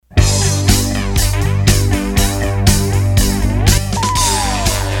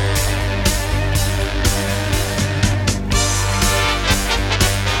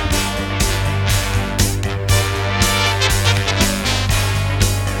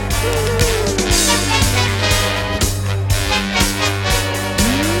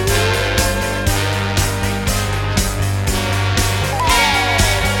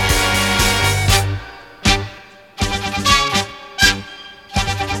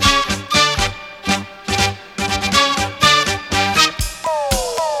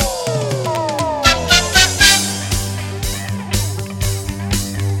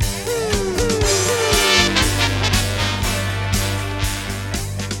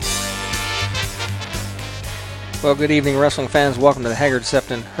Well, good evening, wrestling fans. Welcome to the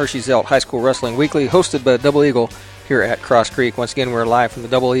Haggard-Sefton Hershey-Zelt High School Wrestling Weekly, hosted by Double Eagle here at Cross Creek. Once again, we're live from the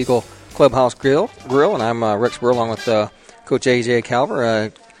Double Eagle Clubhouse Grill, and I'm Rick Spurl along with Coach A.J.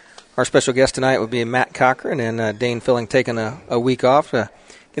 Calver. Our special guest tonight would be Matt Cochran, and Dane Filling taking a week off to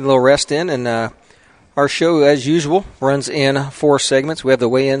get a little rest in. And our show, as usual, runs in 4 segments. We have the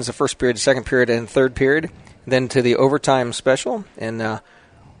weigh-ins, the first period, second period, and third period, then to the overtime special. And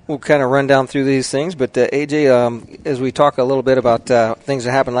we'll kind of run down through these things. But, AJ, as we talk a little bit about things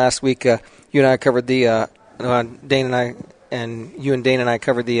that happened last week, you and I covered the Dane and I, and you and Dane and I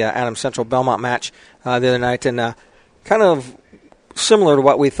covered the Adams Central Belmont match the other night, and kind of similar to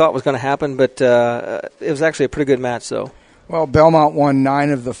what we thought was going to happen, but it was actually a pretty good match, though. Well, Belmont won 9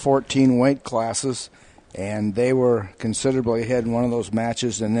 of the 14 weight classes, and they were considerably ahead in one of those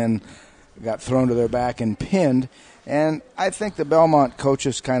matches and then got thrown to their back and pinned. And I think the Belmont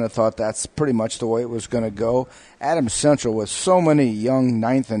coaches kind of thought that's pretty much the way it was going to go. Adams Central, with so many young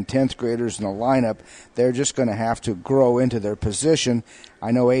 9th and 10th graders in the lineup, they're just going to have to grow into their position.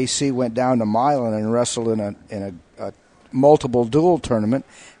 I know AC went down to Milan and wrestled in a multiple duel tournament,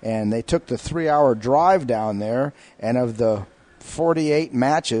 and they took the 3-hour drive down there, and of the 48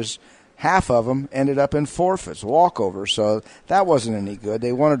 matches, half of them ended up in forfeits, walkovers, so that wasn't any good.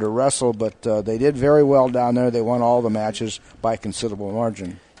 They wanted to wrestle, but they did very well down there. They won all the matches by a considerable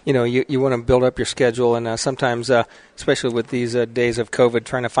margin. You know, you want to build up your schedule, and sometimes, especially with these days of COVID,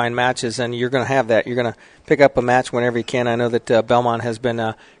 trying to find matches, and you're going to have that. You're going to pick up a match whenever you can. I know that Belmont has been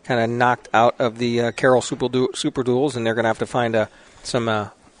kind of knocked out of the Carroll Super Duels, and they're going to have to find some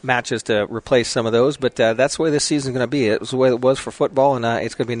matches to replace some of those, but that's the way this season's going to be. It was the way it was for football, and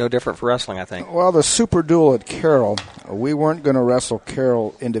it's going to be no different for wrestling, I think. Well, the Super Duel at Carroll, we weren't going to wrestle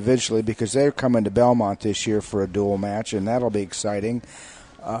Carroll individually because they're coming to Belmont this year for a dual match, and that'll be exciting.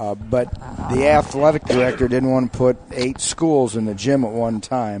 But the athletic director didn't want to put 8 schools in the gym at one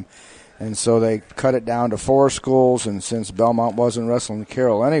time, and so they cut it down to 4 schools, and since Belmont wasn't wrestling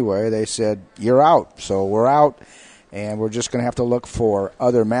Carroll anyway, they said, you're out. So we're out. And we're just going to have to look for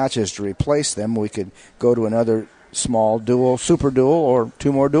other matches to replace them. We could go to another small duel, super duel, or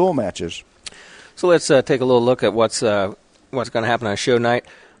 2 more duel matches. So let's take a little look at what's going to happen on show night.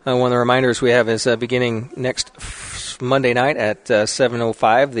 One of the reminders we have is beginning next Monday night at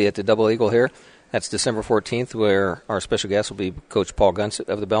 7:05 at the Double Eagle here. That's December 14th, where our special guest will be Coach Paul Gunsett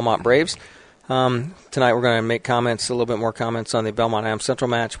of the Belmont Braves. Tonight we're going to make a little bit more comments on the Belmont Adams Central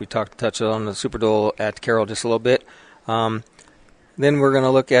match. We touched on the Super Duel at Carroll just a little bit. Then we're going to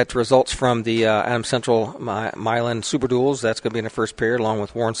look at results from the Adams Central Milan Super Duels. That's going to be in the first period, along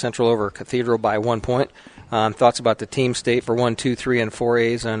with Warren Central over Cathedral by 1 point. Thoughts about the team state for 1, 2, 3, and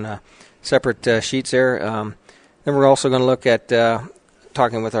 4As on separate sheets there. Then we're also going to look at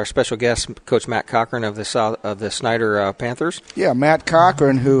talking with our special guest, Coach Matt Cochran of the Snyder Panthers. Yeah, Matt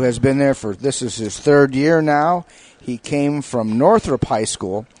Cochran, who has been there this is his 3rd year now. He came from Northrop High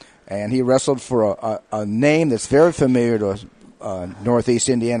School, and he wrestled for a name that's very familiar to Northeast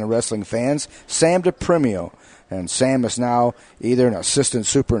Indiana wrestling fans, Sam DePrimio. And Sam is now either an assistant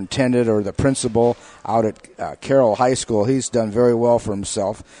superintendent or the principal out at Carroll High School. He's done very well for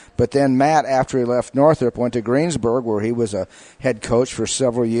himself. But then Matt, after he left Northrop, went to Greensburg, where he was a head coach for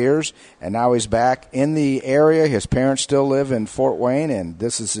several years. And now he's back in the area. His parents still live in Fort Wayne, and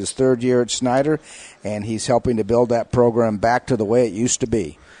this is his 3rd year at Snyder. And he's helping to build that program back to the way it used to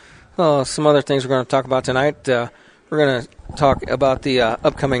be. Some other things we're going to talk about tonight. We're going to talk about the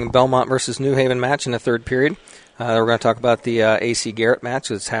upcoming Belmont versus New Haven match in the 3rd period. We're going to talk about the AC Garrett match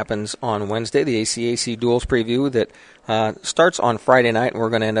that happens on Wednesday, the ACAC Duels preview that starts on Friday night, and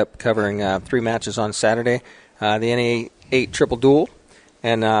we're going to end up covering 3 matches on Saturday. The NA8 Triple Duel,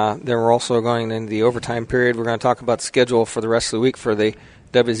 and then we're also going into the overtime period. We're going to talk about the schedule for the rest of the week for the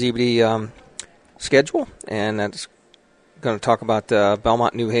WZBD schedule, and that's going to talk about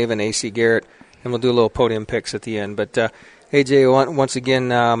Belmont, New Haven, AC Garrett, and we'll do a little podium picks at the end. But, AJ, once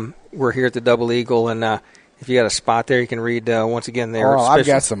again, we're here at the Double Eagle, and if you got a spot there, you can read once again there. Oh, I've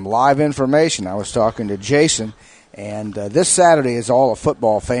got some live information. I was talking to Jason, and this Saturday, as all the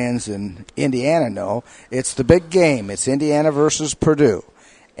football fans in Indiana know, it's the big game. It's Indiana versus Purdue.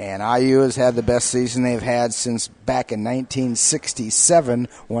 And IU has had the best season they've had since back in 1967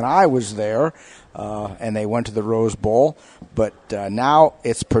 when I was there. and they went to the Rose Bowl. But now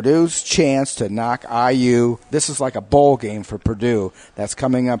it's Purdue's chance to knock IU. This is like a bowl game for Purdue. That's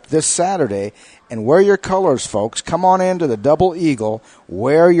coming up this Saturday. And wear your colors, folks. Come on into the Double Eagle.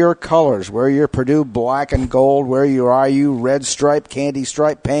 Wear your colors. Wear your Purdue black and gold. Wear your IU red stripe, candy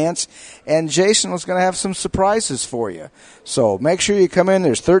stripe pants. And Jason was going to have some surprises for you. So make sure you come in.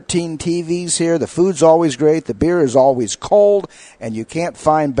 There's 13 TVs here. The food's always great. The beer is always cold. And you can't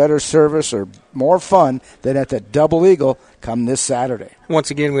find better service or more fun than at the Double Eagle come this Saturday. Once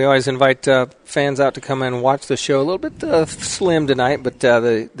again, we always invite fans out to come in and watch the show. A little bit slim tonight, but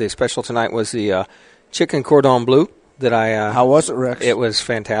the special tonight was the chicken cordon bleu that I... How was it, Rex? It was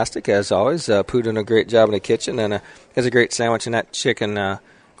fantastic, as always. Pooh did a great job in the kitchen, and it was a great sandwich. And that chicken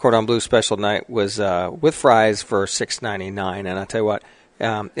cordon bleu special tonight was with fries for $6.99. And I tell you what,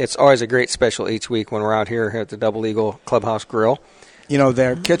 it's always a great special each week when we're out here at the Double Eagle Clubhouse Grill. You know,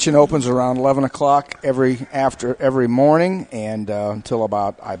 their kitchen opens around 11 o'clock every morning and until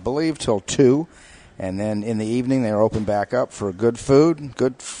about, I believe, till 2. And then in the evening, they're open back up for good food,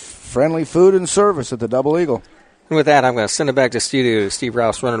 good friendly food and service at the Double Eagle. And with that, I'm going to send it back to studio to Steve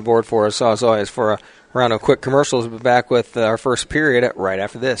Rouse running the board for us, as always, for a round of quick commercials. We'll be back with our first period right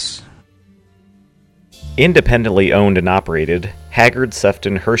after this. Independently owned and operated, Haggard,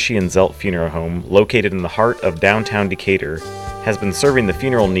 Sefton, Hershey, and Zelt Funeral Home, located in the heart of downtown Decatur, has been serving the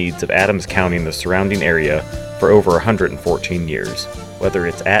funeral needs of Adams County and the surrounding area for over 114 years. Whether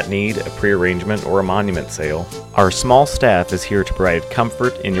it's at need, a prearrangement, or a monument sale, our small staff is here to provide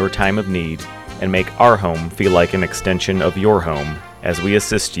comfort in your time of need and make our home feel like an extension of your home as we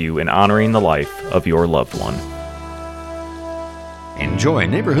assist you in honoring the life of your loved one. Enjoy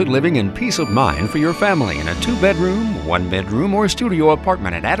neighborhood living and peace of mind for your family in a 2-bedroom, 1-bedroom, or studio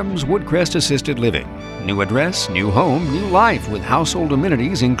apartment at Adams Woodcrest Assisted Living. New address, new home, new life with household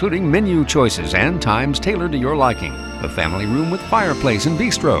amenities including menu choices and times tailored to your liking. A family room with fireplace and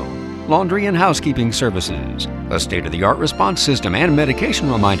bistro. Laundry and housekeeping services. A state-of-the-art response system and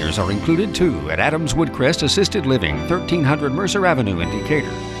medication reminders are included too at Adams Woodcrest Assisted Living, 1300 Mercer Avenue in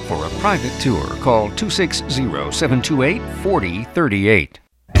Decatur. For a private tour, call 260-728-4038.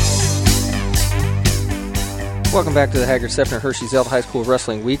 Welcome back to the Haggard Sefton Hershey Zelt High School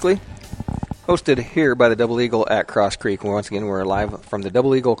Wrestling Weekly, hosted here by the Double Eagle at Cross Creek. Once again, we're live from the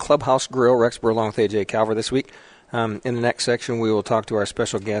Double Eagle Clubhouse Grill. Rex Burr along with AJ Calver this week. In the next section, we will talk to our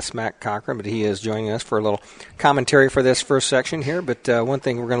special guest, Matt Cochran, but he is joining us for a little commentary for this first section here. But one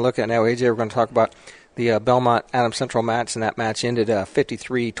thing we're going to look at now, AJ, we're going to talk about the Belmont-Adams Central match, and that match ended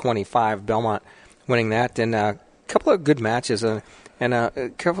 53-25, Belmont winning that. And a couple of good matches, and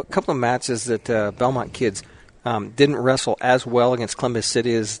a couple of matches that Belmont kids didn't wrestle as well against Columbus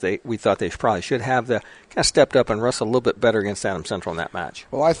City as we thought they probably should have. They kind of stepped up and wrestled a little bit better against Adams Central in that match.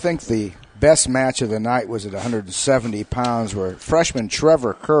 Well, I think the best match of the night was at 170 pounds, where freshman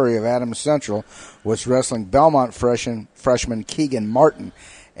Trevor Curry of Adams Central was wrestling Belmont freshman Keegan Martin.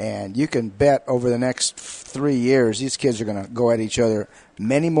 And you can bet over the next 3 years, these kids are going to go at each other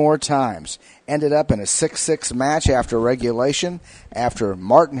many more times. Ended up in a 6-6 match after regulation, after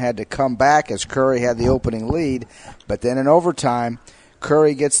Martin had to come back as Curry had the opening lead. But then in overtime,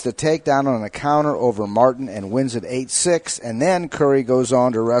 Curry gets the takedown on a counter over Martin and wins it 8-6. And then Curry goes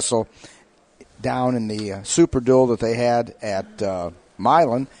on to wrestle down in the Super Duel that they had at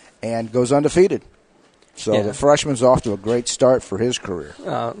Milan and goes undefeated. So the freshman's off to a great start for his career.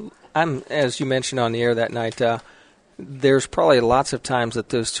 As you mentioned on the air that night, there's probably lots of times that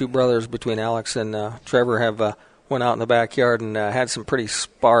those two brothers between Alex and Trevor have went out in the backyard and had some pretty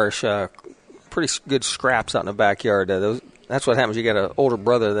sparse, pretty good scraps out in the backyard. That's what happens. You got an older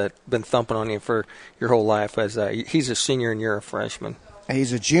brother that's been thumping on you for your whole life. As he's a senior and you're a freshman.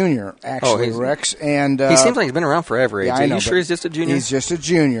 He's a junior, actually, Rex. And he seems like he's been around forever, AJ. Yeah, I know, you sure he's just a junior? He's just a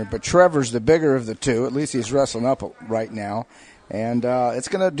junior, but Trevor's the bigger of the two. At least he's wrestling up right now. And it's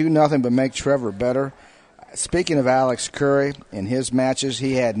going to do nothing but make Trevor better. Speaking of Alex Curry, in his matches,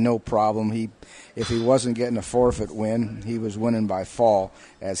 he had no problem. If he wasn't getting a forfeit win, he was winning by fall,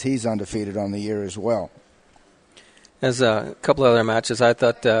 as he's undefeated on the year as well. As a couple of other matches, I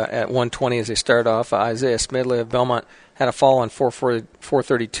thought at 120 as they started off, Isaiah Smedley of Belmont had a fall on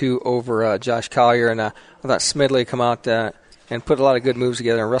 432 over Josh Collier, and I thought Smedley come out and put a lot of good moves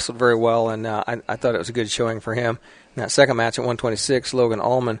together and wrestled very well, and I thought it was a good showing for him. In that second match at 126, Logan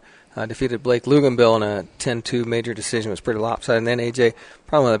Allman defeated Blake Luganbill in a 10-2 major decision. It was pretty lopsided. And then, AJ,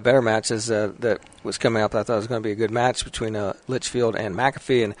 probably one of the better matches that was coming up, I thought it was going to be a good match between Litchfield and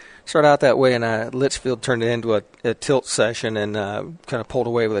McAfee. And started out that way, and Litchfield turned it into a tilt session and kind of pulled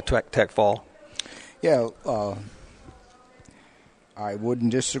away with a tech fall. Yeah, I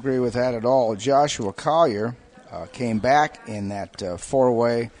wouldn't disagree with that at all. Joshua Collier came back in that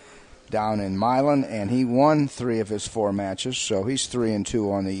four-way down in Milan, and he won 3 of his 4 matches, so he's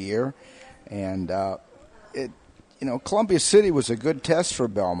 3-2 on the year. And Columbia City was a good test for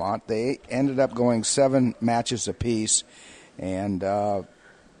Belmont. They ended up going 7 matches apiece, and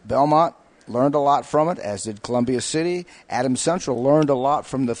Belmont learned a lot from it, as did Columbia City. Adams Central learned a lot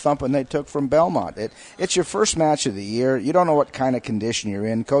from the thumping they took from Belmont. It's your first match of the year. You don't know what kind of condition you're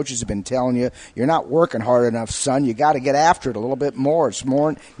in. Coaches have been telling you, you're not working hard enough, son. You got to get after it a little bit more. It's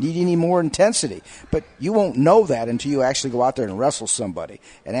more, you need more intensity. But you won't know that until you actually go out there and wrestle somebody.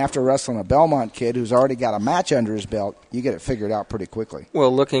 And after wrestling a Belmont kid who's already got a match under his belt, you get it figured out pretty quickly.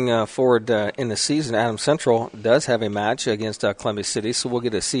 Well, looking forward in the season, Adams Central does have a match against Columbia City, so we'll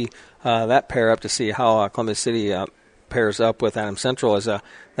get to see that pair up to see how Columbia City pairs up with Adams Central.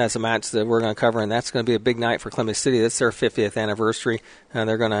 That's a match that we're going to cover, and that's going to be a big night for Columbia City. That's their 50th anniversary, and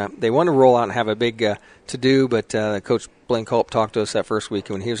they want to roll out and have a big to-do, but Coach Blaine Culp talked to us that first week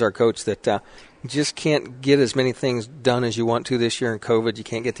when he was our coach that just can't get as many things done as you want to this year in COVID. You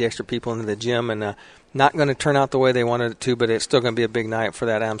can't get the extra people into the gym, and not going to turn out the way they wanted it to, but it's still going to be a big night for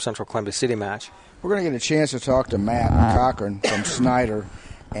that Adams Central Columbia City match. We're going to get a chance to talk to Matt Cochran from Snyder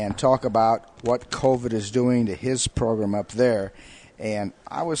and talk about what COVID is doing to his program up there. And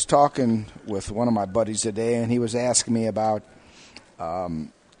I was talking with one of my buddies today, and he was asking me about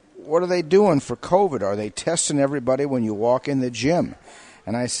what are they doing for COVID? Are they testing everybody when you walk in the gym?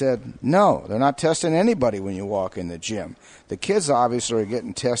 And I said, no, they're not testing anybody when you walk in the gym. The kids obviously are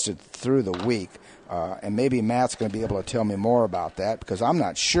getting tested through the week, and maybe Matt's going to be able to tell me more about that because I'm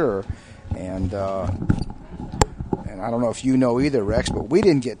not sure. And I don't know if you know either, Rex, but we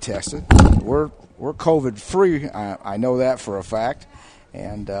didn't get tested. We're COVID-free. I know that for a fact.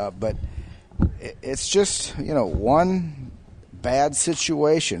 And but it's just, one bad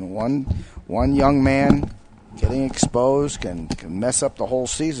situation. One young man getting exposed can mess up the whole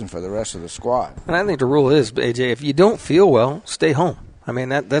season for the rest of the squad. And I think the rule is, AJ, if you don't feel well, stay home. I mean,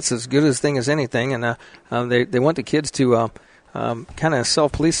 that's as good a thing as anything. And they want the kids to kind of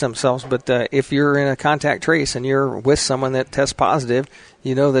self-police themselves, but if you're in a contact trace and you're with someone that tests positive,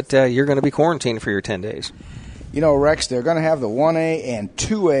 you know that you're going to be quarantined for your 10 days. Rex, they're going to have the 1A and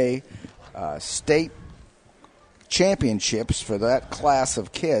 2A state championships for that class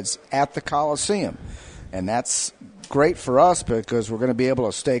of kids at the Coliseum. And that's great for us because we're going to be able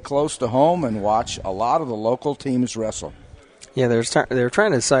to stay close to home and watch a lot of the local teams wrestle. Yeah, they're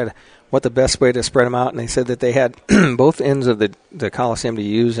trying to decide what the best way to spread them out, and they said that they had both ends of the Coliseum to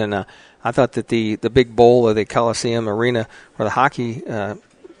use, and I thought that the big bowl of the Coliseum arena where the hockey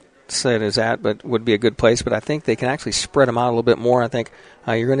set is at would be a good place, but I think they can actually spread them out a little bit more. I think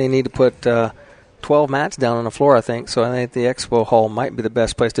you're going to need to put 12 mats down on the floor, I think, so I think the Expo Hall might be the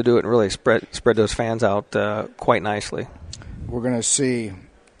best place to do it and really spread those fans out quite nicely. We're going to see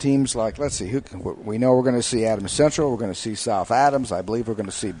teams like, let's see, we know we're going to see Adams Central, we're going to see South Adams, I believe we're going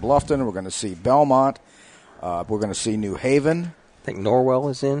to see Bluffton, we're going to see Belmont, we're going to see New Haven. I think Norwell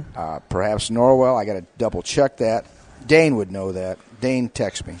is in. Perhaps Norwell, I got to double check that. Dane would know that. Dane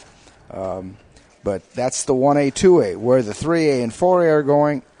text me. But that's the 1A, 2A. Where the 3A and 4A are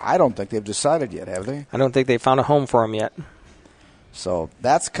going, I don't think they've decided yet, have they? I don't think they found a home for them yet. So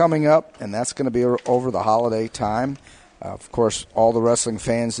that's coming up, and that's going to be over the holiday time. Of course, all the wrestling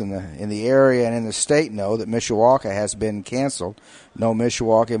fans in the area and in the state know that Mishawaka has been canceled. No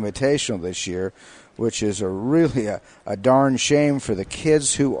Mishawaka Invitational this year, which is really a darn shame for the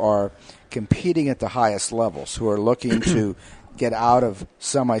kids who are competing at the highest levels, who are looking to get out of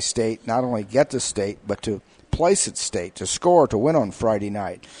semi-state, not only get to state, but to place at state, to score, to win on Friday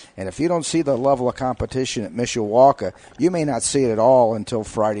night. And if you don't see the level of competition at Mishawaka, you may not see it at all until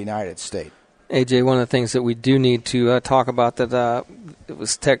Friday night at state. AJ, one of the things that we do need to talk about that it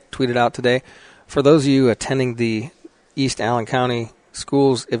was tweeted out today, for those of you attending the East Allen County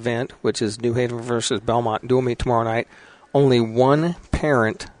Schools event, which is New Haven versus Belmont dual meet tomorrow night, only one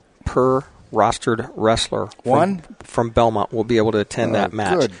parent per rostered wrestler from Belmont will be able to attend that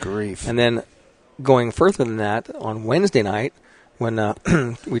match. Good grief. And then going further than that, on Wednesday night, when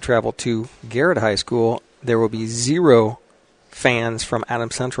we travel to Garrett High School, there will be 0 fans from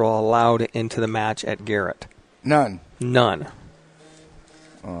Adams Central allowed into the match at Garrett. None.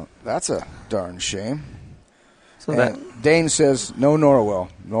 That's a darn shame. So Dane says no Norwell.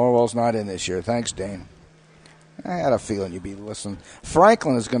 Norwell's not in this year. Thanks, Dane. I had a feeling you'd be listening.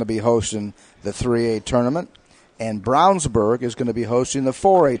 Franklin is going to be hosting the 3A tournament, and Brownsburg is going to be hosting the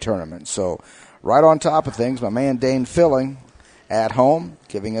 4A tournament. So right on top of things, my man Dane Filling at home,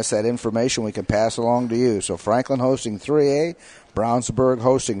 giving us that information we can pass along to you. So Franklin hosting 3A, Brownsburg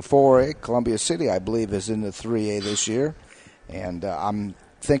hosting 4A, Columbia City, I believe, is in the 3A this year. And I'm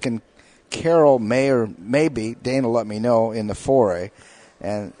thinking Carroll may be, Dana let me know, in the 4A.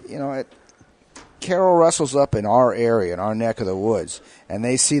 And, Carroll wrestles up in our area, in our neck of the woods, and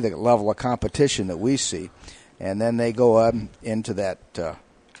they see the level of competition that we see. And then they go up into that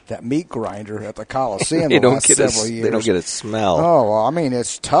meat grinder at the Coliseum the last several years. They don't get a smell. Oh, well, I mean,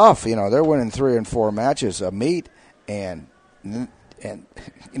 it's tough. They're winning 3 and 4 matches of meat, and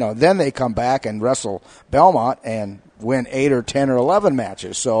then they come back and wrestle Belmont and win 8 or 10 or 11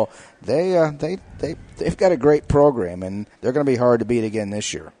 matches. So they've got a great program, and they're going to be hard to beat again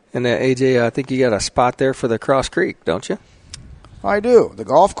this year. And AJ, I think you got a spot there for the Cross Creek, don't you? I do. The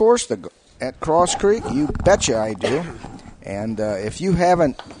golf course at Cross Creek, you betcha I do. And if you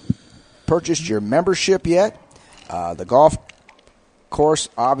haven't purchased your membership yet, the golf course,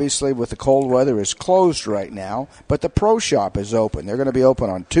 obviously, with the cold weather, is closed right now, but the pro shop is open. They're going to be open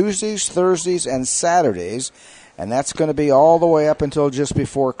on Tuesdays, Thursdays, and Saturdays, and that's going to be all the way up until just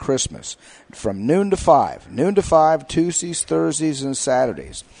before Christmas, from noon to 5. Noon to 5, Tuesdays, Thursdays, and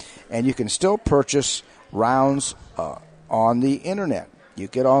Saturdays. And you can still purchase rounds on the Internet. You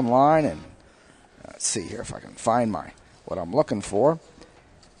get online and, let's see here if I can find what I'm looking for.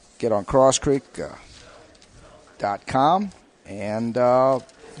 Get on crosscreek.com, and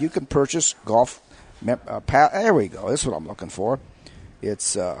you can purchase golf. There we go. This is what I'm looking for.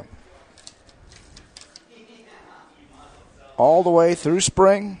 It's all the way through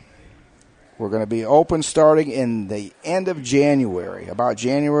spring. We're going to be open starting in the end of January, about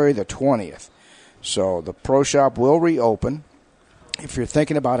January the 20th. So the pro shop will reopen. If you're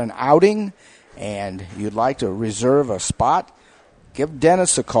thinking about an outing and you'd like to reserve a spot, give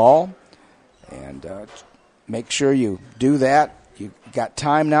Dennis a call and make sure you do that. You've got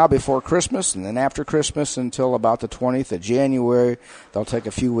time now before Christmas, and then after Christmas until about the 20th of January, they'll take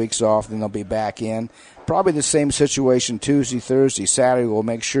a few weeks off, then they'll be back in. Probably the same situation Tuesday, Thursday, Saturday. We'll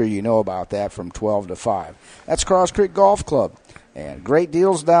make sure you know about that from 12 to 5. That's Cross Creek Golf Club. And great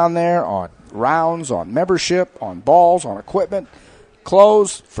deals down there on rounds, on membership, on balls, on equipment,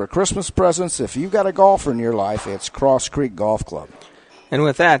 clothes, for Christmas presents. If you've got a golfer in your life, it's Cross Creek Golf Club. And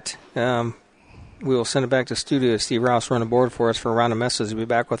with that, we will send it back to studio. Steve Rouse run a board for us for a round of messages. We'll be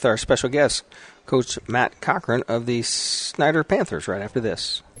back with our special guest, Coach Matt Cochran of the Snyder Panthers, right after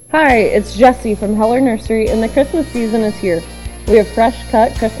this. Hi, it's Jessie from Heller Nursery, and the Christmas season is here. We have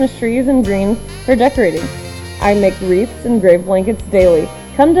fresh-cut Christmas trees and greens for decorating. I make wreaths and grave blankets daily.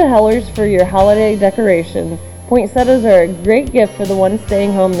 Come to Heller's for your holiday decorations. Poinsettias are a great gift for the ones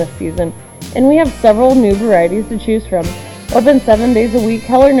staying home this season, and we have several new varieties to choose from. Open 7 days a week,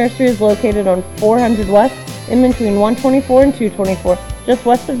 Heller Nursery is located on 400 West, in between 124 and 224, just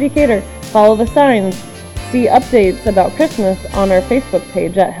west of Decatur. Follow the signs. See updates about Christmas on our Facebook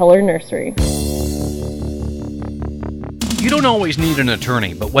page at Heller Nursery. You don't always need an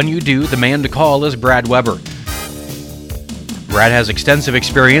attorney, but when you do, the man to call is Brad Weber. Brad has extensive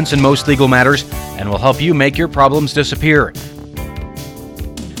experience in most legal matters and will help you make your problems disappear.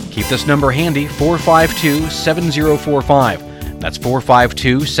 Keep this number handy, 452-7045. That's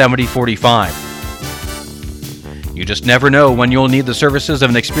 452-7045. You just never know when you'll need the services of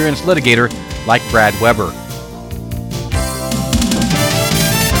an experienced litigator like Brad Weber.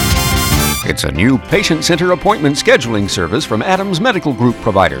 It's a new patient center appointment scheduling service from Adams Medical Group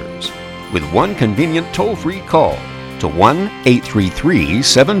providers. With one convenient toll-free call to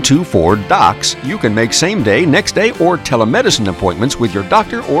 1-833-724-DOCS, you can make same-day, next-day, or telemedicine appointments with your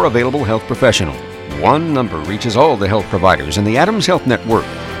doctor or available health professional. One number reaches all the health providers in the Adams Health Network.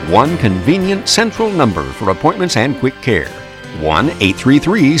 One convenient central number for appointments and quick care.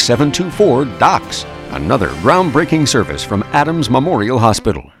 1-833-724-DOCS. Another groundbreaking service from Adams Memorial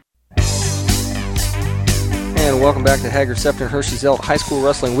Hospital. And welcome back to Hagerty Hershey Zelt High School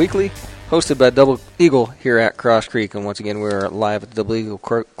Wrestling Weekly, hosted by Double Eagle here at Cross Creek. And once again, we're live at the Double Eagle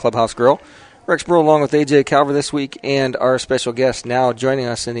Clubhouse Grill. Rex Burrow along with AJ Calver this week, and our special guest now joining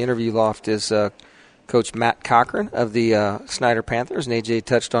us in the interview loft is Coach Matt Cochran of the Snyder Panthers. And AJ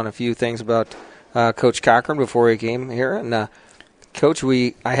touched on a few things about Coach Cochran before he came here. And Coach,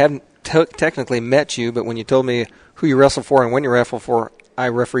 I haven't technically met you, but when you told me who you wrestled for and when you wrestled for, I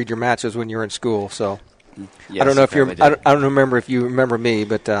refereed your matches when you were in school. So yes, I don't know if I don't remember if you remember me,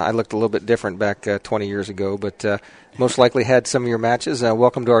 but I looked a little bit different back 20 years ago. But most likely had some of your matches.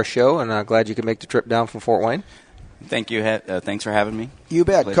 Welcome to our show, and glad you could make the trip down from Fort Wayne. Thank you. Thanks for having me. You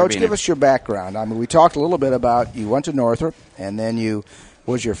bet. Coach, give us your background. I mean, we talked a little bit about you went to Northrop, and then you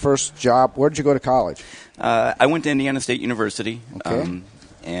was your first job. Where did you go to college? I went to Indiana State University Okay.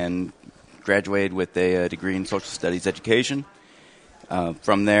 and graduated with a degree in social studies education.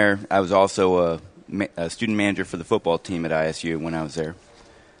 From there, I was also a student manager for the football team at ISU when I was there.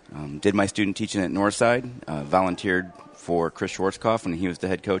 Did my student teaching at Northside, volunteered for Chris Schwarzkopf when he was the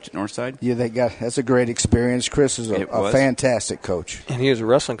head coach at Northside. Yeah, that's a great experience. Chris is a fantastic coach. And he was a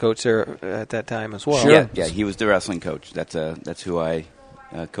wrestling coach there at that time as well. Sure. Yeah, he was the wrestling coach. That's who I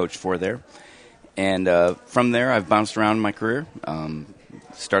coached for there. And from there, I've bounced around in my career.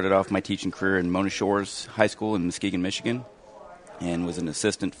 Started off my teaching career in Mona Shores High School in Muskegon, Michigan, and was an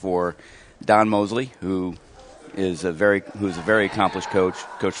assistant for Don Mosley, who is a very accomplished coach.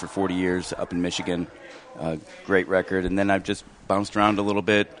 Coached for 40 years up in Michigan. Great record. And then I've just bounced around a little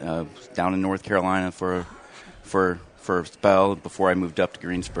bit, down in North Carolina for a spell before I moved up to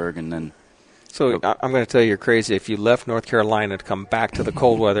Greensburg, and then. So I'm going to tell you, you're crazy. If you left North Carolina to come back to the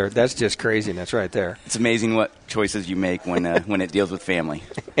cold weather, that's just craziness right there. It's amazing what choices you make when it deals with family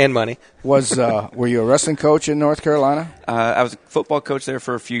and money. Were you a wrestling coach in North Carolina? I was a football coach there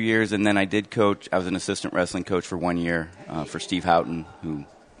for a few years, and then I did coach. I was an assistant wrestling coach for 1 year for Steve Houghton, who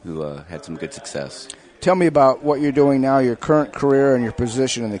had some good success. Tell me about what you're doing now, your current career, and your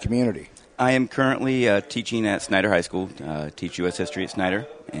position in the community. I am currently teaching at Snyder High School. Teach U.S. history at Snyder,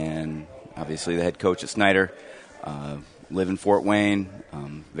 and obviously the head coach at Snyder. Live in Fort Wayne.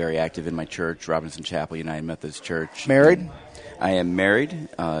 Very active in my church, Robinson Chapel United Methodist Church. Married? I am married.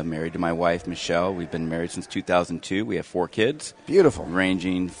 Married to my wife, Michelle. We've been married since 2002. We have 4 kids. Beautiful.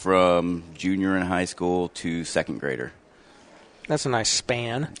 Ranging from junior in high school to second grader. That's a nice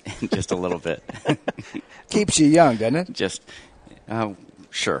span. Just a little bit. Keeps you young, doesn't it? Just,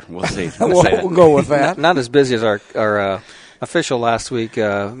 sure. We'll see. We'll go with that. Not as busy as our official last week,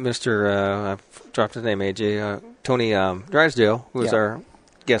 Mr. I dropped his name, AJ, Tony Drysdale, who was our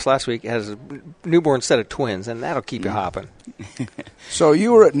guest last week, has a newborn set of twins, and that'll keep you hopping. So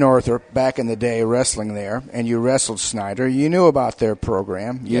you were at Northrop back in the day wrestling there, and you wrestled Snyder. You knew about their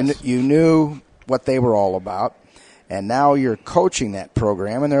program. Yes. You knew what they were all about, and now you're coaching that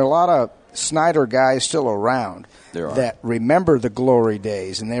program, and there are a lot of Snyder guys still around that remember the glory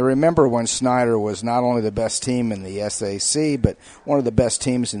days, and they remember when Snyder was not only the best team in the SAC, but one of the best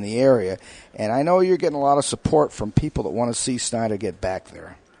teams in the area. And I know you're getting a lot of support from people that want to see Snyder get back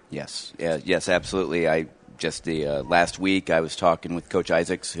there. Yes, yes, absolutely. Last week I was talking with Coach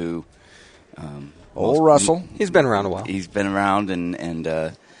Isaacs, who Old Russell. He's been around a while. He's been around and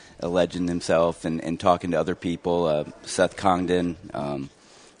a legend himself, and talking to other people, Seth Congdon,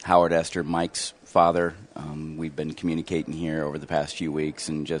 Howard Esther, Mike's father. We've been communicating here over the past few weeks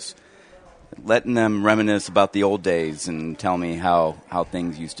and just letting them reminisce about the old days and tell me how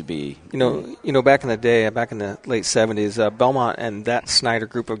things used to be. You know, back in the day, back in the late 70s, Belmont and that Snyder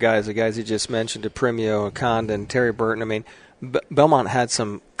group of guys, the guys you just mentioned, DePremio, Condon, Terry Burton, I mean, Belmont had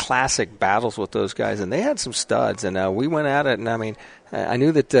some classic battles with those guys, and they had some studs, and we went at it, and I mean, I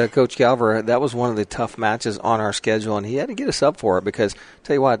knew that Coach Calver, that was one of the tough matches on our schedule, and he had to get us up for it because,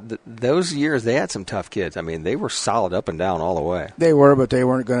 tell you what, those years they had some tough kids. I mean, they were solid up and down all the way. They were, but they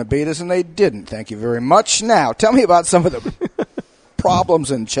weren't going to beat us, and they didn't. Thank you very much. Now, tell me about some of the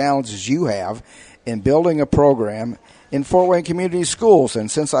problems and challenges you have in building a program in Fort Wayne Community Schools.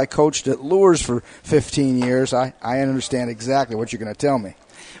 And since I coached at Lures for 15 years, I understand exactly what you're going to tell me.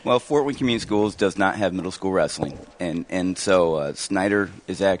 Well, Fort Wayne Community Schools does not have middle school wrestling, and so Snyder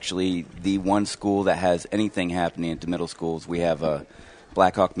is actually the one school that has anything happening at the middle schools. We have a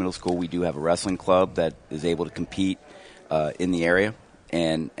Blackhawk Middle School. We do have a wrestling club that is able to compete in the area,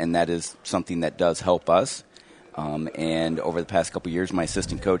 and that is something that does help us. And over the past couple of years, my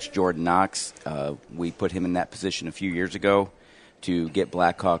assistant coach, Jordan Knox, we put him in that position a few years ago to get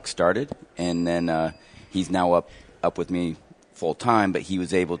Blackhawk started, and then he's now up with me full time, but he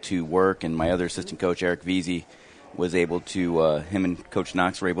was able to work, and my other assistant coach, Eric Veazey, was able to, him and Coach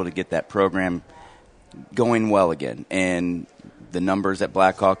Knox were able to get that program going well again. And the numbers at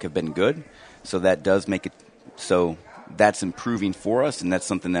Blackhawk have been good, so that does make it so that's improving for us, and that's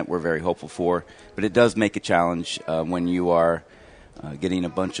something that we're very hopeful for. But it does make a challenge when you are getting a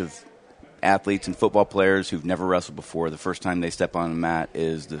bunch of athletes and football players who've never wrestled before. The first time they step on the mat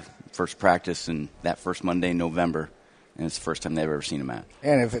is the first practice, and that first Monday in November. And it's the first time they've ever seen a mat.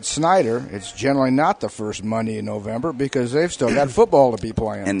 And if it's Snyder, it's generally not the first Monday in November because they've still got football to be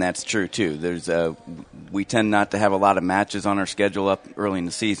playing. And that's true, too. There's we tend not to have a lot of matches on our schedule up early in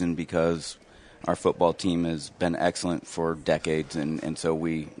the season because our football team has been excellent for decades, and so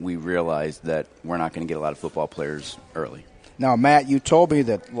we realize that we're not going to get a lot of football players early. Now, Matt, you told me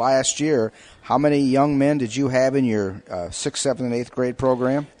that last year, how many young men did you have in your 6th, 7th, and 8th grade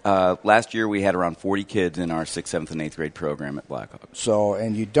program? Last year we had around 40 kids in our 6th, 7th, and 8th grade program at Blackhawk. So,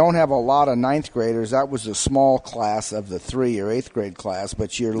 and you don't have a lot of 9th graders. That was a small class of the 3 or 8th grade class,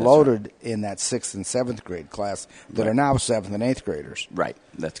 but you're loaded in that 6th and 7th grade class that are now 7th and 8th graders. Right,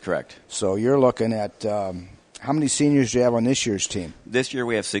 that's correct. So you're looking at how many seniors do you have on this year's team? This year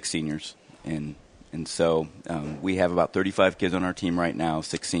we have 6 seniors, and so we have about 35 kids on our team right now,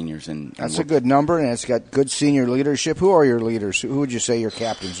 6 seniors. And that's a good number, and it's got good senior leadership. Who are your leaders? Who would you say your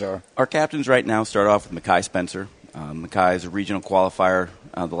captains are? Our captains right now start off with Mackay Spencer. Mackay is a regional qualifier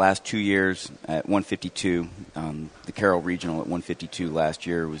the last 2 years at 152. The Carroll Regional at 152 last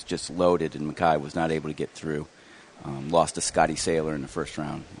year was just loaded, and Mackay was not able to get through. Lost to Scotty Saylor in the first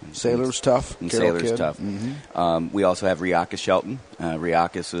round. Saylor's tough. And Saylor's tough. Mm-hmm. We also have Riakis Shelton.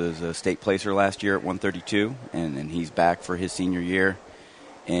 Riakis was a state placer last year at 132, and he's back for his senior year.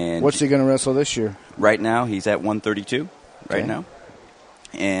 And what's he going to wrestle this year? Right now, he's at 132 right now.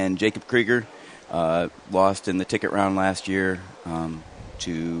 And Jacob Krieger lost in the ticket round last year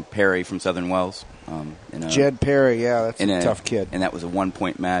to Perry from Southern Wells. Jed Perry, yeah, that's a tough kid. And that was a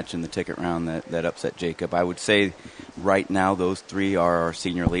 1-point match in the ticket round that upset Jacob. I would say right now those 3 are our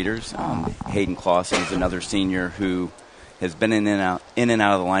senior leaders. Hayden Clausen is another senior who has been in and out of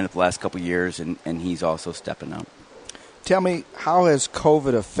the lineup the last couple of years, and he's also stepping up. Tell me, how has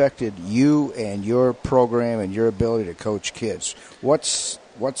COVID affected you and your program and your ability to coach kids? What's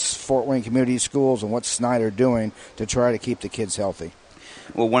Fort Wayne Community Schools and what's Snyder doing to try to keep the kids healthy?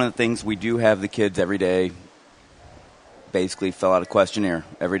 Well, one of the things we do have the kids every day basically fill out a questionnaire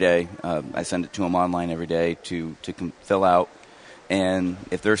every day. I send it to them online every day to fill out. And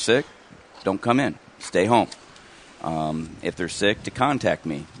if they're sick, don't come in. Stay home. If they're sick, to contact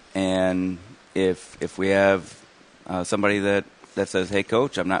me. And if we have somebody that says, hey,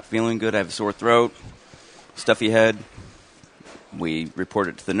 Coach, I'm not feeling good, I have a sore throat, stuffy head, we report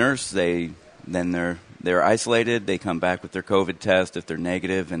it to the nurse. They're isolated. They come back with their COVID test. If they're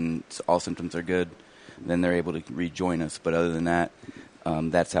negative and all symptoms are good, then they're able to rejoin us. But other than that,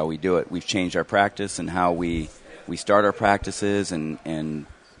 that's how we do it. We've changed our practice and how we start our practices, and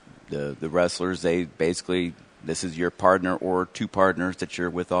the wrestlers, they basically, this is your partner or 2 partners that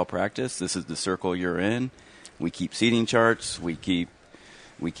you're with all practice. This is the circle you're in. We keep seating charts. We keep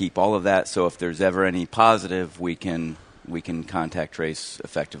all of that. So if there's ever any positive, we can contact trace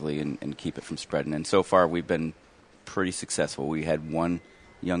effectively and keep it from spreading. And so far, we've been pretty successful. We had 1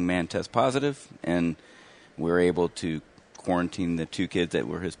 young man test positive, and we were able to quarantine the 2 kids that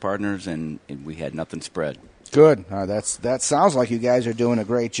were his partners, and we had nothing spread. Good. That sounds like you guys are doing a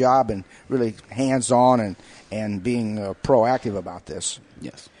great job and really hands-on and being proactive about this.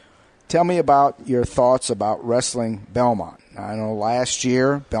 Yes. Tell me about your thoughts about wrestling Belmont. I know last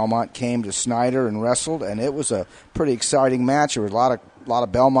year Belmont came to Snyder and wrestled, and it was a pretty exciting match. There was a lot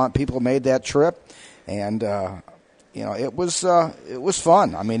of Belmont people made that trip, and it was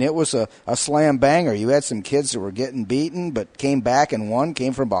fun. I mean, it was a slam banger. You had some kids that were getting beaten, but came back and won,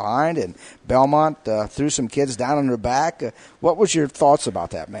 came from behind, and Belmont threw some kids down on their back. What was your thoughts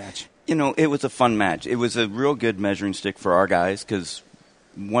about that match? It was a fun match. It was a real good measuring stick for our guys, because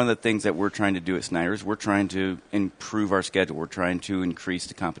one of the things that we're trying to do at Snyder is we're trying to improve our schedule. We're trying to increase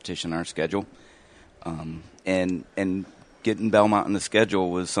the competition on our schedule. And getting Belmont on the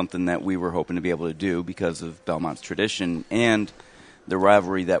schedule was something that we were hoping to be able to do because of Belmont's tradition and the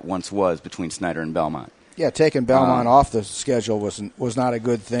rivalry that once was between Snyder and Belmont. Yeah, taking Belmont off the schedule was not a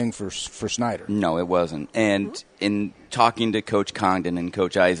good thing for Snyder. No, it wasn't. And in talking to Coach Congdon and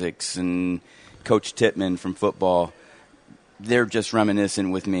Coach Isaacs and Coach Tittman from football, they're just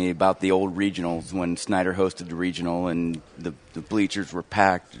reminiscent with me about the old regionals when Snyder hosted the regional and the bleachers were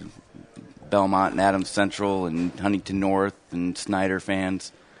packed. Belmont and Adams Central and Huntington North and Snyder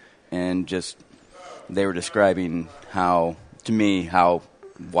fans, and just they were describing how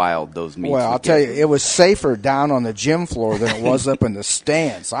wild those meets. Well, I'll tell you, it was safer down on the gym floor than it was up in the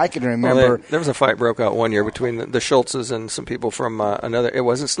stands. I can remember there was a fight broke out one year between the Schultzes and some people from another. It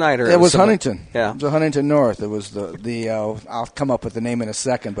wasn't Snyder. It was Huntington. Yeah, it was Huntington North. It was the I'll come up with the name in a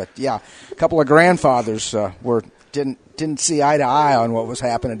second, but yeah, a couple of grandfathers didn't see eye to eye on what was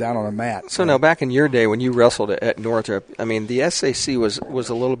happening down on the mat. So now, back in your day when you wrestled at Northrop, I mean, the SAC was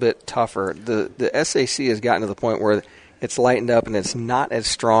a little bit tougher. The SAC has gotten to the point where it's lightened up and it's not as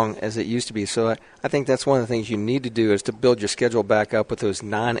strong as it used to be. So I think that's one of the things you need to do is to build your schedule back up with those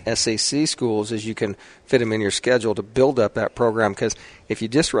non-SAC schools as you can fit them in your schedule to build up that program. Because if you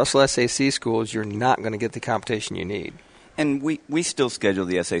just wrestle SAC schools, you're not going to get the competition you need. And we still schedule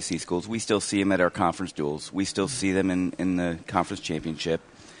the SAC schools. We still see them at our conference duels. We still see them in the conference championship.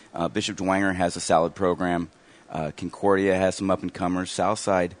 Bishop Dwenger has a solid program. Concordia has some up-and-comers.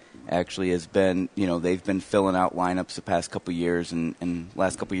 Southside actually has been, they've been filling out lineups the past couple of years, and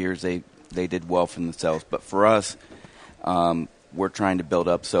last couple of years they did well for themselves. But for us, we're trying to build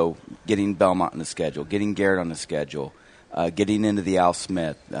up, so getting Belmont on the schedule, getting Garrett on the schedule, getting into the Al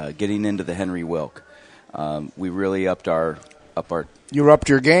Smith, getting into the Henry Wilk. We really upped our You upped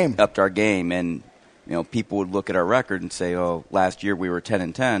your game. Upped our game, and people would look at our record and say, "Oh, last year we were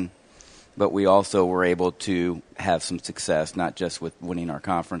 10-10," but we also were able to have some success, not just with winning our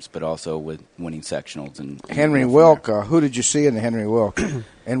conference, but also with winning sectionals. And Henry Wilk, who did you see in the Henry Wilk,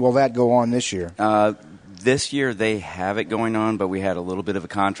 and will that go on this year? This year they have it going on, but we had a little bit of a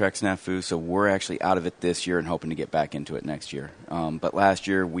contract snafu, so we're actually out of it this year and hoping to get back into it next year. But last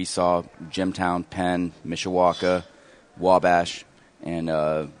year we saw Jimtown, Penn, Mishawaka, Wabash, and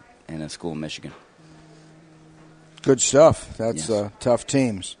a school in Michigan. Good stuff. That's tough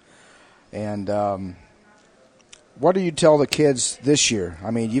teams. And what do you tell the kids this year?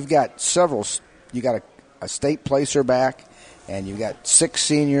 I mean, you've got several. You got a state placer back, and you've got 6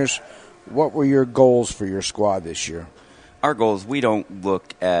 seniors. What were your goals for your squad this year? Our goals, we don't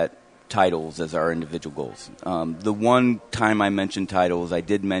look at titles as our individual goals. The one time I mentioned titles, I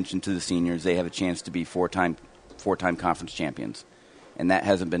did mention to the seniors they have a chance to be four-time conference champions, and that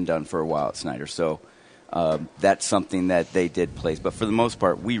hasn't been done for a while at Snyder. So that's something that they did place. But for the most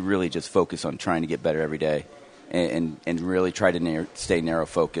part, we really just focus on trying to get better every day and really try to stay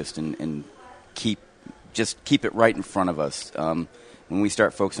narrow-focused and keep it right in front of us. When we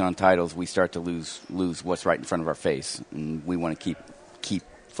start focusing on titles, we start to lose what's right in front of our face, and we want to keep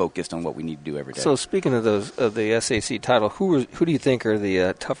focused on what we need to do every day. So speaking of the SAC title, who do you think are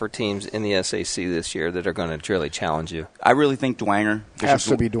the tougher teams in the SAC this year that are going to really challenge you? I really think Dwenger. Has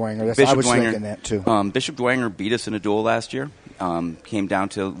to be Dwenger. I was thinking that too. Bishop Dwenger beat us in a duel last year. Came down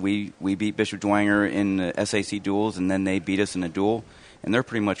to we beat Bishop Dwenger in the SAC duels, and then they beat us in a duel, and they're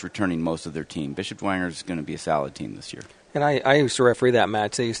pretty much returning most of their team. Bishop Dwenger is going to be a solid team this year. And I used to referee that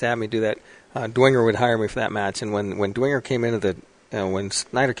match. They used to have me do that. Dwenger would hire me for that match, and when Dwenger came into when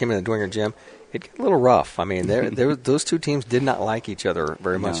Snyder came into the Dwenger gym, it got a little rough. I mean, those two teams did not like each other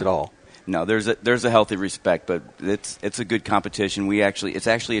very much at all. No, there's a healthy respect, but it's a good competition. It's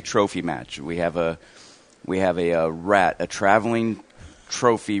actually a trophy match. We have a rat, a traveling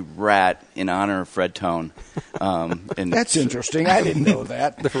trophy rat in honor of Fred Tone. And that's interesting. I didn't know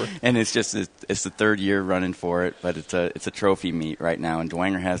that. And it's the third year running for it, but it's a trophy meet right now, and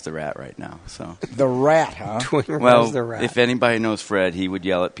Dwenger has the rat right now. So the rat, huh? Dwenger has the rat. If anybody knows Fred, he would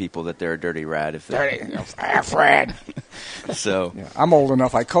yell at people that they're a dirty rat. Fred. So I'm old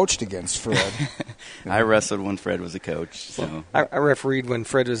enough. I coached against Fred. I wrestled when Fred was a coach. So I refereed when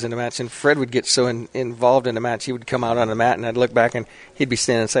Fred was in a match, and Fred would get so involved in the match, he would come out on the mat, and I'd look back, and he'd be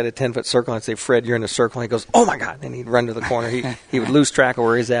standing inside a 10-foot circle, and I'd say, "Fred, you're in the circle." And he goes, "Oh my God!" And he'd run to the corner. He would lose track of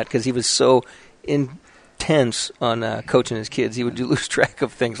where he's at because he was so intense on coaching his kids. He would lose track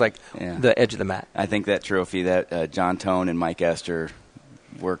of things like the edge of the mat. I think that trophy that John Tone and Mike Esther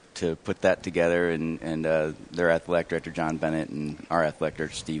worked to put that together, and their athletic director John Bennett and our athletic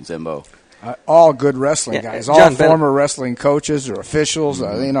director Steve Zimbo. All good wrestling guys, all John former Bennett. Wrestling coaches or officials.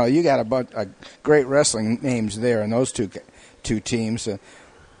 You got a great wrestling names there in those two teams.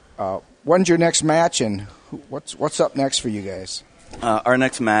 When's your next match, and what's up next for you guys? Our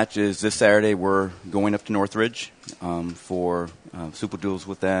next match is this Saturday. We're going up to Northridge for Super Duels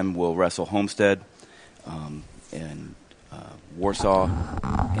with them. We'll wrestle Homestead and Warsaw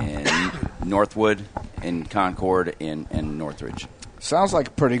and Northwood and Concord and Northridge. Sounds like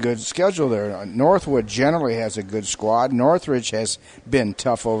a pretty good schedule there. Northwood generally has a good squad. Northridge has been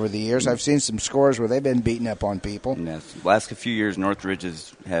tough over the years. I've seen some scores where they've been beating up on people. Yes. Last few years, Northridge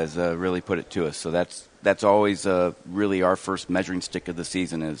has really put it to us. So that's always really our first measuring stick of the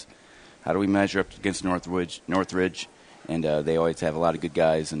season is how do we measure up against Northridge, and they always have a lot of good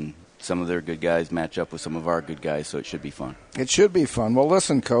guys, and some of their good guys match up with some of our good guys, so it should be fun. It should be fun. Well,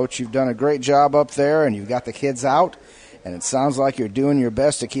 listen, Coach, you've done a great job up there, and you've got the kids out. And it sounds like you're doing your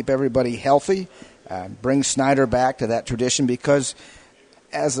best to keep everybody healthy, bring Snyder back to that tradition. Because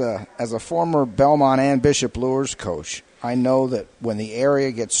as a former Belmont and Bishop Luers coach, I know that when the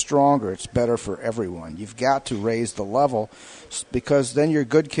area gets stronger, it's better for everyone. You've got to raise the level because then your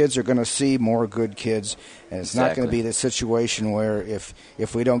good kids are going to see more good kids, and it's not going to be the situation where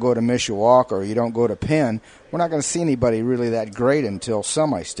if we don't go to Mishawaka or you don't go to Penn, we're not going to see anybody really that great until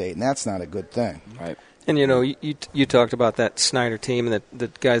semi-state, and that's not a good thing. Right. And, you talked about that Snyder team and the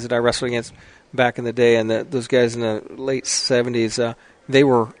guys that I wrestled against. back in the day, and those guys in the late 70s, they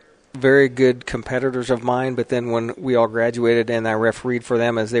were very good competitors of mine, but then when we all graduated and I refereed for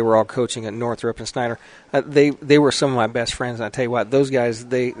them as they were all coaching at Northrop and Snyder, they were some of my best friends. And I tell you what, those guys,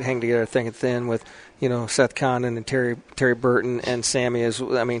 they hang together thick and thin with, Seth Condon and Terry Burton and Sammy.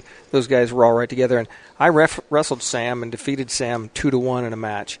 Those guys were all right together. And I wrestled Sam and defeated Sam 2-1 in a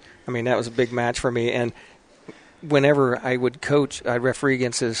match. That was a big match for me. And whenever I would coach, I'd referee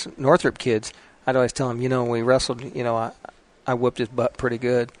against his Northrop kids, I'd always tell him, when we wrestled, I whooped his butt pretty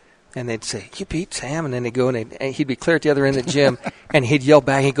good. And they'd say, "You beat Sam," and then they'd go and he'd be clear at the other end of the gym, and he'd yell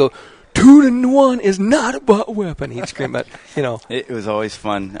back. He'd go, 2-1 is not a butt whip, and he'd scream, but It was always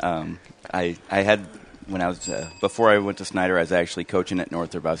fun. I had when I was before I went to Snyder, I was actually coaching at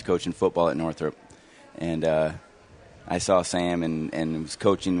Northrop. I was coaching football at Northrop, and I saw Sam and was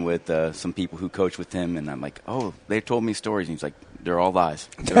coaching with some people who coached with him, and I'm like, "Oh, they told me stories." And he's like, "They're all lies.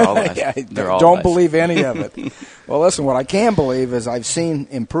 They're all lies." Yeah, They're all don't lies. believe any of it. Well, listen, what I can believe is I've seen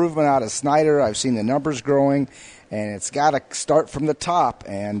improvement out of Snyder. I've seen the numbers growing, and it's got to start from the top.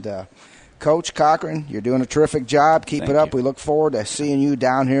 And Coach Cochran, you're doing a terrific job. Keep it up. We look forward to seeing you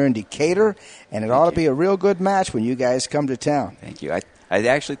down here in Decatur, and it ought to be a real good match when you guys come to town. Thank you. I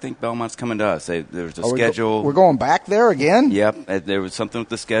actually think Belmont's coming to us. There's a schedule. We're going back there again? Yep. There was something with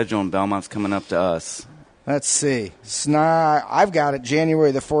the schedule, and Belmont's coming up to us. Let's see. I've got it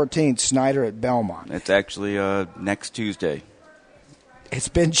January the 14th, Snyder at Belmont. It's actually next Tuesday. It's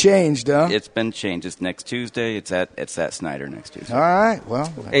been changed, huh? It's been changed. It's next Tuesday. It's at Snyder next Tuesday. All right. Well,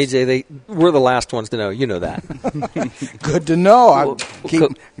 AJ, we're the last ones to know. You know that. Good to know.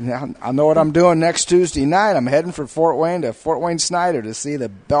 I know what I'm doing next Tuesday night. I'm heading for Fort Wayne Snyder to see the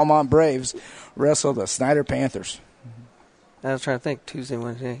Belmont Braves wrestle the Snyder Panthers. I was trying to think. Tuesday,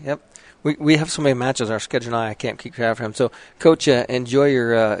 Wednesday. Yep. We have so many matches. Our schedule and I can't keep track of them. So, Coach, enjoy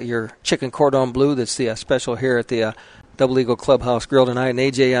your chicken cordon bleu. That's the special here at the Double Eagle Clubhouse Grill tonight. And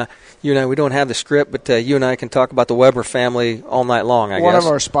AJ, you and I, we don't have the script, but you and I can talk about the Weber family all night long, I guess. One of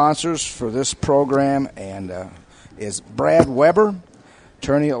our sponsors for this program is Brad Weber,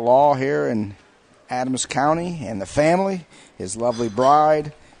 attorney at law here in Adams County, and the family, his lovely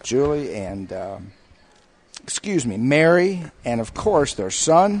bride, Julie, and Mary, and of course their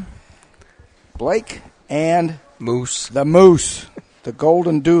son, Blake, and Moose, the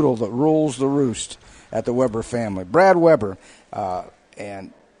golden doodle that rules the roost at the Weber family. Brad Weber,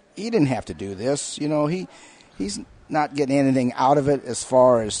 and he didn't have to do this. He's not getting anything out of it as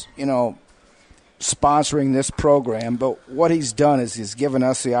far as, sponsoring this program, but what he's done is he's given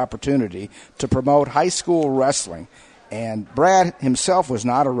us the opportunity to promote high school wrestling. And Brad himself was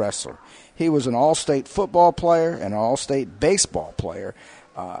not a wrestler. He was an all-state football player and an all-state baseball player,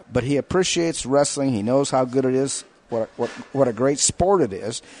 but he appreciates wrestling. He knows how good it is, what a great sport it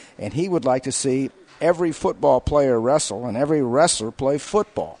is, and he would like to see every football player wrestle and every wrestler play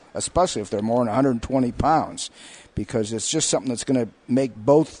football, especially if they're more than 120 pounds, because it's just something that's going to make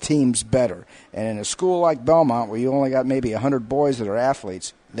both teams better. And in a school like Belmont, where you only got maybe 100 boys that are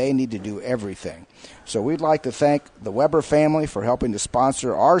athletes, they need to do everything. So we'd like to thank the Weber family for helping to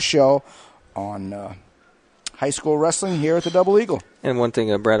sponsor our show on high school wrestling here at the Double Eagle. And one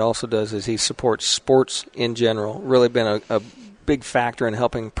thing Brad also does is he supports sports in general. Really been a big factor in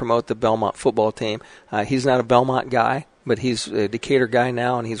helping promote the Belmont football team. He's not a Belmont guy, but he's a Decatur guy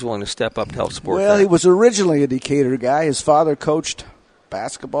now, and he's willing to step up to help support that. Well, he was originally a Decatur guy. His father coached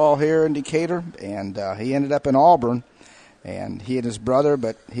basketball here in Decatur, and he ended up in Auburn, and he and his brother,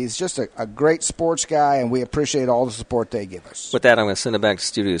 but he's just a great sports guy, and we appreciate all the support they give us. With that, I'm going to send it back to the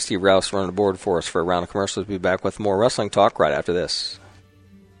studio to Steve Rouse running the board for us for a round of commercials. We'll be back with more wrestling talk right after this.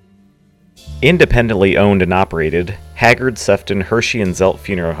 Independently owned and operated, Haggard, Sefton, Hershey, and Zelt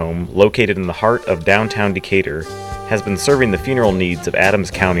Funeral Home, located in the heart of downtown Decatur, has been serving the funeral needs of Adams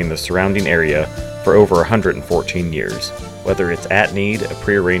County and the surrounding area for over 114 years. Whether it's at need, a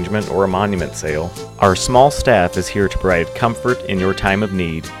pre-arrangement, or a monument sale, our small staff is here to provide comfort in your time of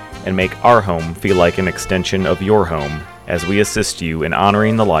need and make our home feel like an extension of your home as we assist you in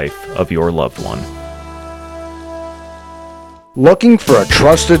honoring the life of your loved one. Looking for a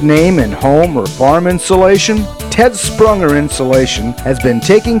trusted name in home or farm insulation? Ted Sprunger Insulation has been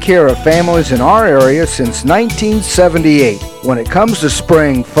taking care of families in our area since 1978. When it comes to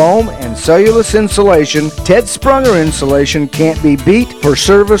spraying foam and cellulose insulation, Ted Sprunger Insulation can't be beat for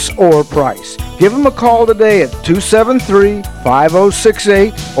service or price. Give them a call today at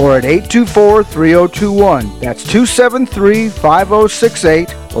 273-5068 or at 824-3021. That's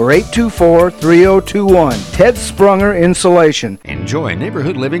 273-5068 or 824-3021. Ted Sprunger Insulation. Enjoy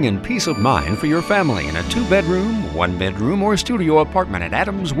neighborhood living and peace of mind for your family in a 2-bedroom, 1-bedroom, or studio apartment at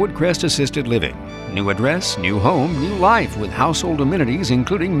Adams Woodcrest Assisted Living. New address, new home, new life with household amenities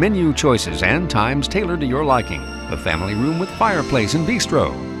including menu choices and times tailored to your liking. A family room with fireplace and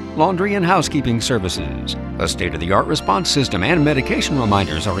bistro. Laundry and housekeeping services. A state-of-the-art response system and medication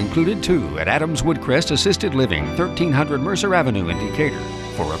reminders are included too at Adams Woodcrest Assisted Living, 1300 Mercer Avenue in Decatur.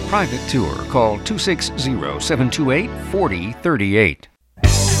 For a private tour, call 260-728-4038.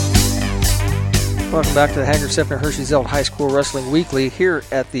 Welcome back to the Haggard-Sefton Hershey Zelt High School Wrestling Weekly here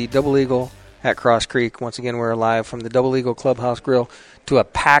at the Double Eagle at Cross Creek. Once again, we're live from the Double Eagle Clubhouse Grill to a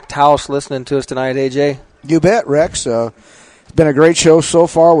packed house listening to us tonight, AJ. You bet, Rex. It's been a great show so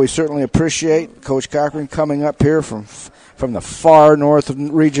far. We certainly appreciate Coach Cochran coming up here from the far north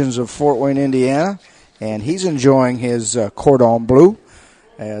regions of Fort Wayne, Indiana, and he's enjoying his cordon bleu.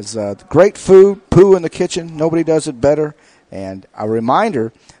 As great food, poo in the kitchen. Nobody does it better. And a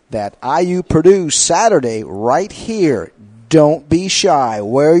reminder that IU Purdue Saturday right here. Don't be shy.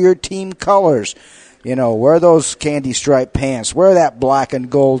 Wear your team colors. You know, wear those candy striped pants. Wear that black and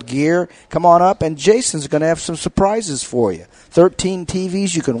gold gear. Come on up, and Jason's going to have some surprises for you. 13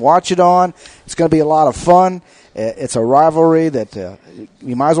 TVs you can watch it on. It's going to be a lot of fun. It's a rivalry that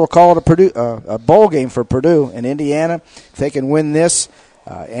you might as well call it a bowl game for Purdue and Indiana. If they can win this,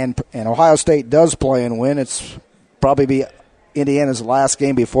 and Ohio State does play and win, it's probably be Indiana's last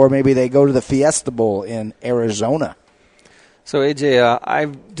game before maybe they go to the Fiesta Bowl in Arizona. So, AJ, I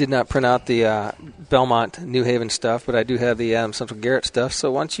did not print out the Belmont New Haven stuff, but I do have the Adams Central Garrett stuff.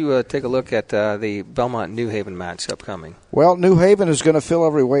 So why don't you take a look at the Belmont New Haven match upcoming? Well, New Haven is going to fill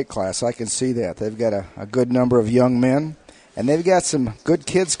every weight class. I can see that. They've got a good number of young men, and they've got some good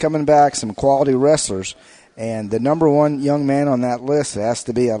kids coming back, some quality wrestlers. And the number one young man on that list has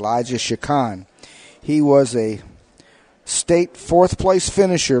to be Elijah Shakan. He was a state fourth-place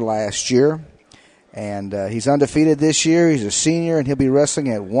finisher last year. And he's undefeated this year. He's a senior, and he'll be wrestling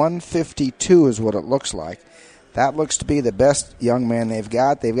at 152 is what it looks like. That looks to be the best young man they've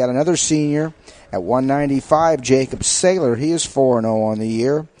got. They've got another senior at 195, Jacob Saylor. He is 4-0 on the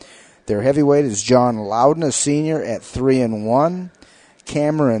year. Their heavyweight is John Loudon, a senior at 3-1.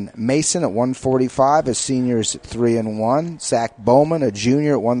 Cameron Mason at 145, a senior is at 3-1. Zach Bowman, a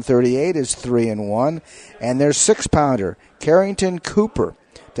junior at 138, is 3-1. And their 6-pounder, Carrington Cooper.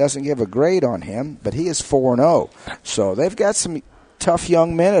 Doesn't give a grade on him, but he is 4-0. So they've got some tough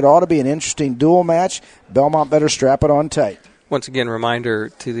young men. It ought to be an interesting dual match. Belmont better strap it on tight. Once again, reminder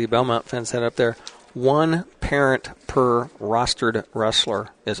to the Belmont fans head up there, one parent per rostered wrestler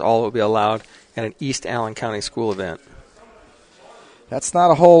is all that will be allowed at an East Allen County school event. That's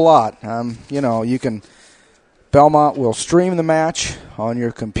not a whole lot. You can. Belmont will stream the match on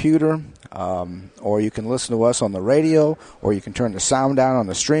your computer, or you can listen to us on the radio, or you can turn the sound down on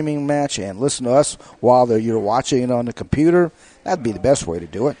the streaming match and listen to us while you're watching it on the computer. That'd be the best way to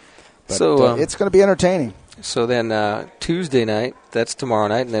do it. But so it's going to be entertaining. So then Tuesday night, that's tomorrow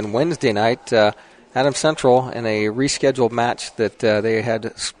night, and then Wednesday night, Adams Central in a rescheduled match that they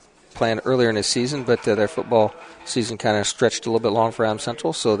had planned earlier in the season, but their football season kind of stretched a little bit long for Adams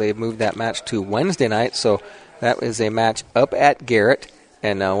Central, so they moved that match to Wednesday night. So that is a match up at Garrett.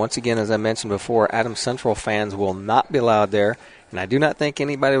 And once again, as I mentioned before, Adams Central fans will not be allowed there. And I do not think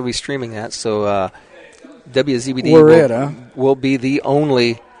anybody will be streaming that. So WZBD will be the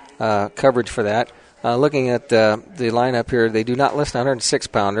only coverage for that. Looking at the lineup here, they do not list a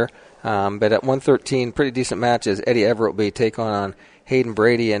 106-pounder. But at 113, pretty decent matches. Eddie Everett will be taking on Hayden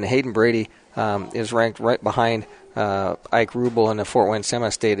Brady. And Hayden Brady is ranked right behind Ike Rubel in the Fort Wayne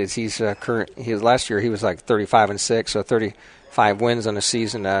semi-state. As last year he was like 35-6, so 35 wins on the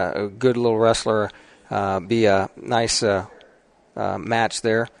season. A good little wrestler. Be a nice match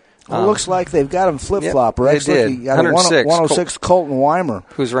there. It looks like they've got him flip-flop, right? They did. 106 Colton Weimer,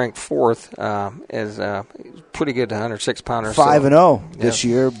 who's ranked fourth, is pretty good 106-pounder. 5-0 this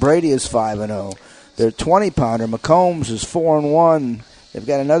year. Brady is 5-0. Their 20-pounder, McCombs, is 4-1. They've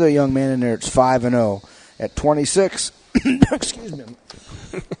got another young man in there that's 5-0. At 26, excuse me,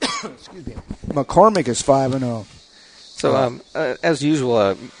 McCormick is 5-0. So as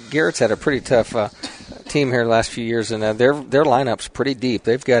usual, Garrett's had a pretty tough team here the last few years, and their lineup's pretty deep.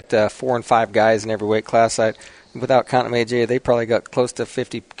 They've got 4 and 5 guys in every weight class. Without counting AJ, they probably got close to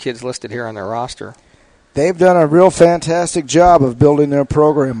 50 kids listed here on their roster. They've done a real fantastic job of building their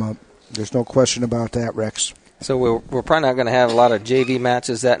program up. There's no question about that, Rex. So we're probably not going to have a lot of JV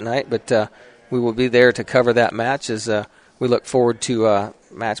matches that night, but we will be there to cover that match as we look forward to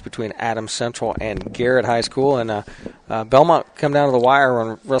match between Adams Central and Garrett High School. And Belmont come down to the wire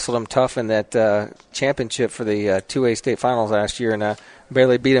and wrestled them tough in that championship for the 2A state finals last year, and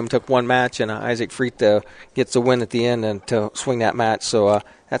barely beat them. Took one match, and Isaac Freet gets the win at the end and to swing that match. So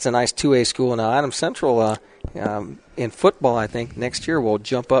that's a nice 2A school. Now Adams Central in football, I think next year will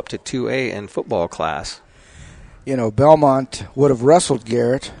jump up to 2A in football class. You know, Belmont would have wrestled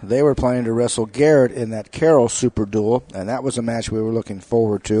Garrett. They were planning to wrestle Garrett in that Carroll Super Duel, and that was a match we were looking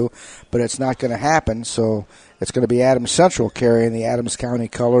forward to. But it's not going to happen, so it's going to be Adams Central carrying the Adams County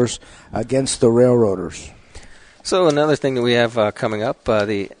colors against the Railroaders. So another thing that we have coming up,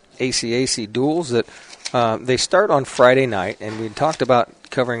 the ACAC duels, that they start on Friday night, and we talked about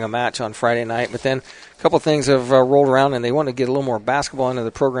covering a match on Friday night, but then a couple things have rolled around, and they want to get a little more basketball into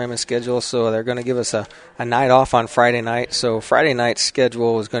the programming schedule, so they're going to give us a night off on Friday night. So Friday night's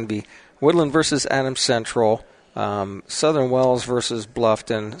schedule is going to be Woodland versus Adams Central, Southern Wells versus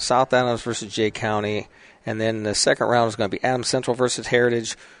Bluffton, South Adams versus Jay County, and then the second round is going to be Adams Central versus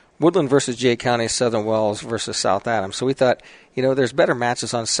Heritage, Woodland versus Jay County, Southern Wells versus South Adams. So we thought, there's better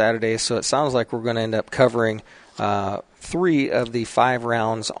matches on Saturday, so it sounds like we're going to end up covering 3 of the 5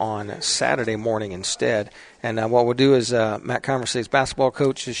 rounds on Saturday morning instead. And what we'll do is Matt Conversate's basketball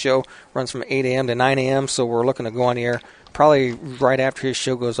coach, his show runs from 8 a.m. to 9 a.m., so we're looking to go on the air probably right after his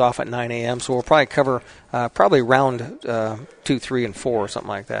show goes off at 9 a.m. So we'll probably cover probably round 2, 3, and 4 or something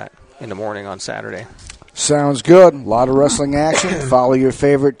like that in the morning on Saturday. Sounds good. A lot of wrestling action. Follow your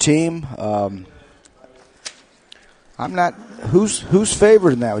favorite team. I'm not. Who's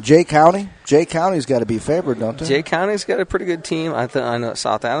favored in that? Jay County. Jay County's got to be favored, don't they? Jay County's got a pretty good team. I know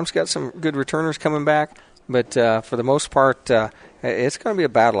South Adams got some good returners coming back, but for the most part, it's going to be a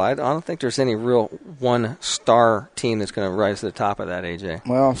battle. I don't think there's any real one-star team that's going to rise to the top of that, AJ.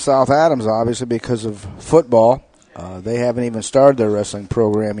 Well, South Adams, obviously, because of football, they haven't even started their wrestling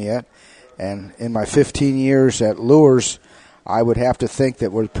program yet. And in my 15 years at Lures, I would have to think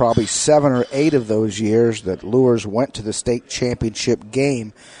that was probably 7 or 8 of those years that Lures went to the state championship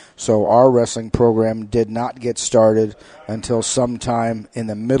game. So our wrestling program did not get started until sometime in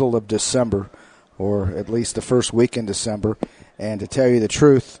the middle of December, or at least the first week in December. And to tell you the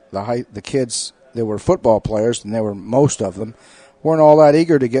truth, the kids that were football players, and they were most of them, weren't all that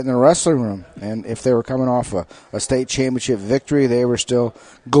eager to get in the wrestling room. And if they were coming off a state championship victory, they were still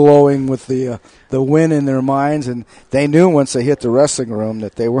glowing with the win in their minds. And they knew once they hit the wrestling room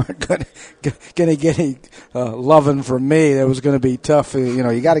that they weren't going to get any loving from me. It was going to be tough.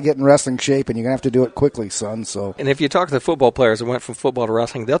 You got to get in wrestling shape, and you're going to have to do it quickly, son. So. And if you talk to the football players that went from football to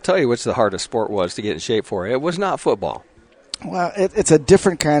wrestling, they'll tell you which the hardest sport was to get in shape for. It was not football. Well, it's a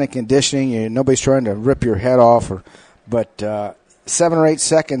different kind of conditioning. Nobody's trying to rip your head off, but 7 or 8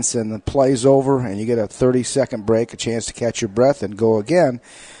 seconds and the play's over, and you get a 30-second break, a chance to catch your breath and go again.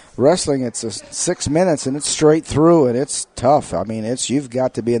 Wrestling, it's 6 minutes, and it's straight through, and it's tough. I mean, you've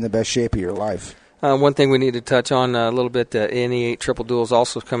got to be in the best shape of your life. One thing we need to touch on a little bit, the NE8 Triple Duel is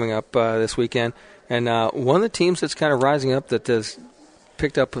also coming up this weekend. And one of the teams that's kind of rising up that has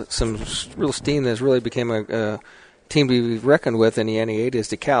picked up some real steam that has really became a team to be reckoned with in the NE8 is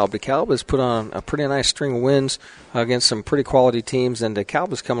DeKalb. DeKalb has put on a pretty nice string of wins against some pretty quality teams, and DeKalb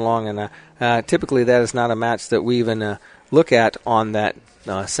has come along, and typically that is not a match that we even look at on that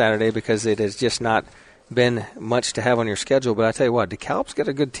Saturday because it has just not been much to have on your schedule. But I tell you what, DeKalb's got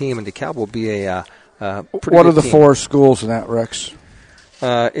a good team, and DeKalb will be a pretty good team. What are the 4 schools in that, Rex?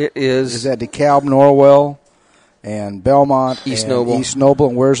 It is... Is that DeKalb, Norwell, and Belmont, East and Noble. East Noble,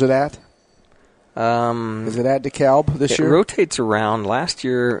 and where's it at? Is it at DeKalb this year? It rotates around. Last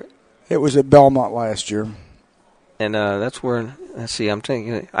year... It was at Belmont last year. And that's where... Let's see, I'm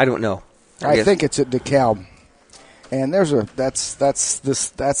thinking... I don't know. I think it's at DeKalb. And that's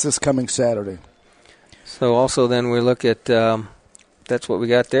this coming Saturday. So also then we look at... that's what we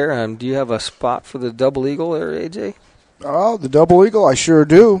got there. Do you have a spot for the Double Eagle there, AJ? Oh, the Double Eagle, I sure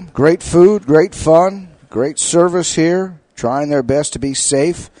do. Great food, great fun, great service here. Trying their best to be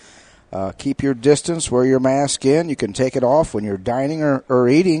safe. Keep your distance, wear your mask in. You can take it off when you're dining or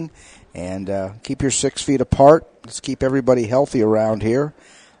eating. And keep your 6 feet apart. Let's keep everybody healthy around here.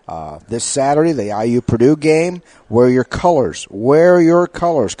 This Saturday, the IU Purdue game. Wear your colors. Wear your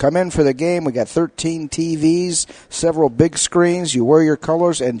colors. Come in for the game. We got 13 TVs, several big screens. You wear your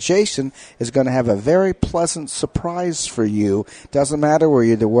colors, and Jason is going to have a very pleasant surprise for you. Doesn't matter whether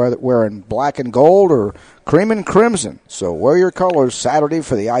you're wearing black and gold or cream and crimson. So wear your colors Saturday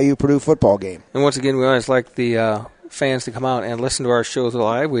for the IU Purdue football game. And once again, we always like the fans to come out and listen to our shows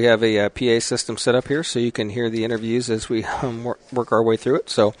live. We have a PA system set up here so you can hear the interviews as we work our way through it.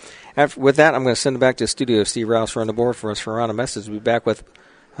 So with that, I'm going to send it back to the studio. Steve Rouse on the board for us for Around the Message. We'll be back with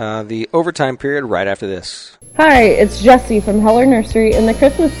the overtime period right after this. Hi, it's Jessie from Heller Nursery, and the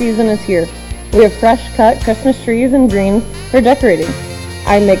Christmas season is here. We have fresh cut Christmas trees and greens for decorating.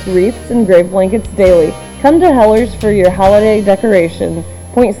 I make wreaths and grave blankets daily. Come to Heller's for your holiday decorations.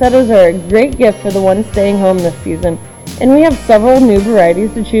 Poinsettias are a great gift for the ones staying home this season, and we have several new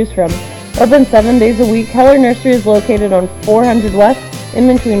varieties to choose from. Open 7 days a week, Heller Nursery is located on 400 West, in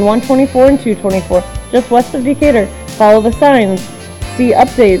between 124 and 224, just west of Decatur. Follow the signs. See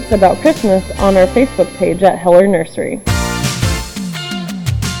updates about Christmas on our Facebook page at Heller Nursery.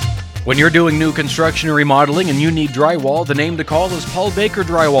 When you're doing new construction or remodeling and you need drywall, the name to call is Paul Baker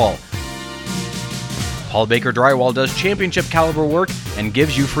Drywall. Paul Baker Drywall does championship caliber work and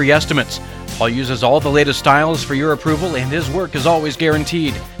gives you free estimates. Paul uses all the latest styles for your approval, and his work is always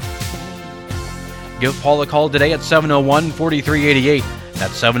guaranteed. Give Paul a call today at 701-4388.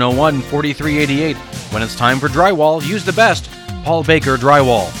 That's 701-4388. When it's time for drywall, use the best, Paul Baker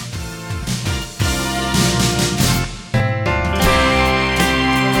Drywall.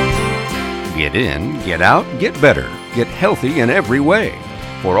 Get in, get out, get better. Get healthy in every way.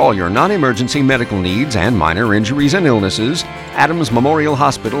 For all your non-emergency medical needs and minor injuries and illnesses, Adams Memorial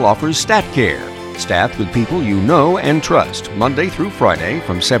Hospital offers Stat Care. Staffed with people you know and trust, Monday through Friday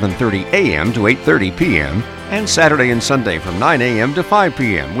from 7:30 a.m. to 8:30 p.m. and Saturday and Sunday from 9 a.m. to 5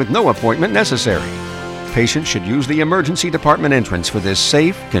 p.m. with no appointment necessary. Patients should use the emergency department entrance for this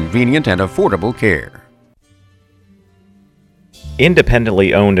safe, convenient, and affordable care.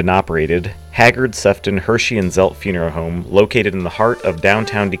 Independently owned and operated, Haggard, Sefton, Hershey, and Zelt Funeral Home, located in the heart of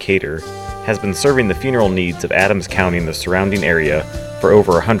downtown Decatur, has been serving the funeral needs of Adams County and the surrounding area for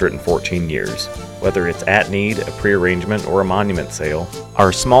over 114 years. Whether it's at need, a prearrangement, or a monument sale,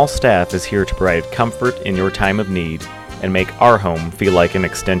 our small staff is here to provide comfort in your time of need and make our home feel like an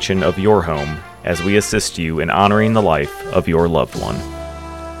extension of your home as we assist you in honoring the life of your loved one.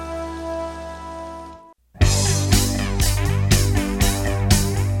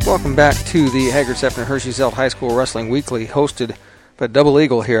 Welcome back to the Haggard, Sefton, Hershey Zelt High School Wrestling Weekly, hosted by Double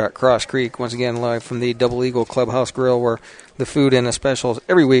Eagle here at Cross Creek. Once again, live from the Double Eagle Clubhouse Grill, where the food and the specials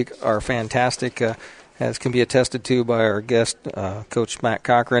every week are fantastic, as can be attested to by our guest, Coach Matt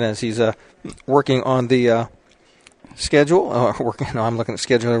Cochran, as he's working on the schedule. I'm looking at the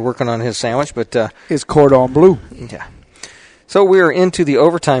schedule, working on his sandwich, but His cordon bleu. yeah. So we are into the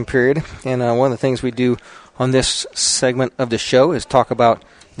overtime period, and one of the things we do on this segment of the show is talk about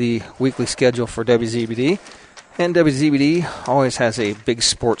the weekly schedule for WZBD. And WZBD always has a big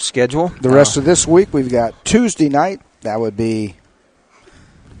sports schedule. The rest of this week, we've got Tuesday night. We've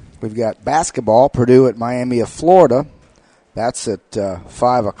got basketball, Purdue at Miami of Florida. That's at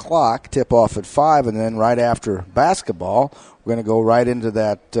 5 o'clock, tip-off at 5, and then right after basketball, we're going to go right into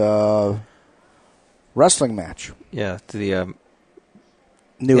that wrestling match. Yeah, to the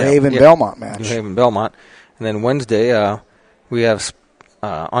New Haven-Belmont match. New Haven-Belmont. And then Wednesday, we have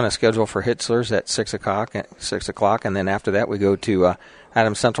on a schedule for Hitzlers at 6 o'clock, and then after that we go to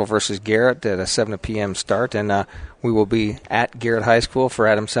Adams Central versus Garrett at a 7 p.m. start, and we will be at Garrett High School for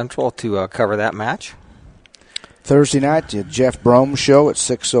Adams Central to cover that match. Thursday night, the Jeff Brome show at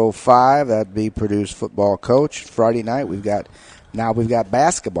 6:05. That'd be Purdue's football coach. Friday night, we've got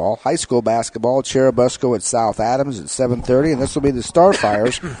basketball, high school basketball, Cherubusco at South Adams at 7:30, and this will be the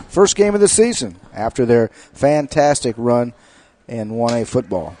Starfires' first game of the season after their fantastic run in 1A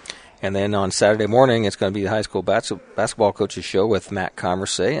football. And then on Saturday morning, it's going to be the high school basketball coaches show with Matt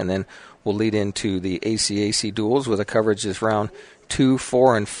Commerce, and then we'll lead into the ACAC duels with a coverage is round 2,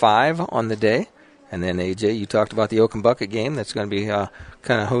 4, and 5 on the day. And then, AJ, you talked about the Oaken Bucket game. That's going to be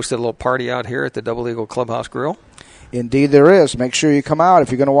kind of hosted a little party out here at the Double Eagle Clubhouse Grill. Indeed there is. Make sure you come out if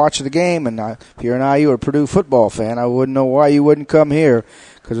you're going to watch the game. And if you're an IU or Purdue football fan, I wouldn't know why you wouldn't come here,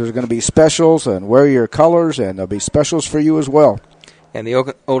 because there's going to be specials, and wear your colors, and there'll be specials for you as well. And the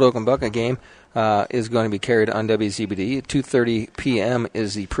Old Oaken Bucket game is going to be carried on WZBD. At 2:30 p.m.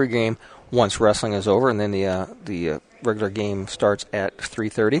 is the pregame once wrestling is over, and then the regular game starts at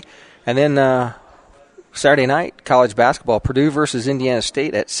 3:30. And then Saturday night, college basketball, Purdue versus Indiana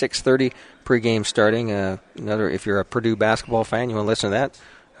State at 6:30, pregame starting. If you're a Purdue basketball fan, you want to listen to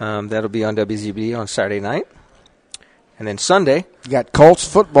that. That'll be on WZBD on Saturday night. And then Sunday, you got Colts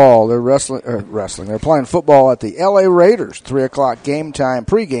football. They're wrestling. They're playing football at the LA Raiders. 3 o'clock game time,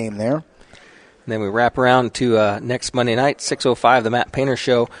 pregame there. And then we wrap around to next Monday night, 6:05, the Matt Painter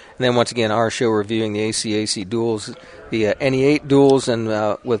Show. And then once again, our show reviewing the ACAC duels, the NE8 duels, and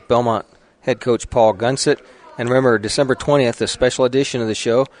with Belmont head coach Paul Gunsett. And remember, December 20th, a special edition of the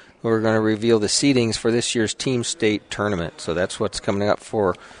show, we're going to reveal the seedings for this year's Team State tournament. So that's what's coming up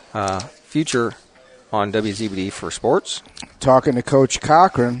for future on WZBD for sports. Talking to Coach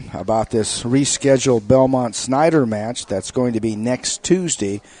Cochran about this rescheduled Belmont-Snyder match that's going to be next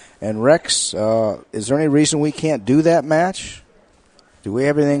Tuesday. And Rex, is there any reason we can't do that match? Do we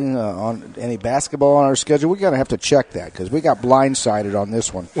have anything on any basketball on our schedule? We're going to have to check that because we got blindsided on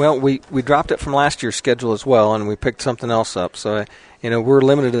this one. Well, we dropped it from last year's schedule as well, and we picked something else up. So, we're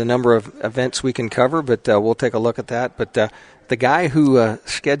limited to the number of events we can cover, but we'll take a look at that. But the guy who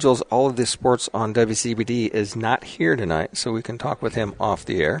schedules all of the sports on WCBD is not here tonight, so we can talk with him off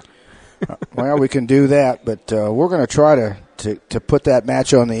the air. Well, we can do that, but we're going to try to put that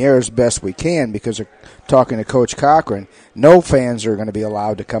match on the air as best we can because talking to Coach Cochran, no fans are going to be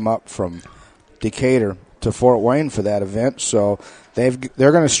allowed to come up from Decatur to Fort Wayne for that event, so they're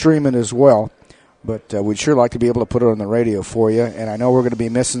going to stream it as well. But we'd sure like to be able to put it on the radio for you, and I know we're going to be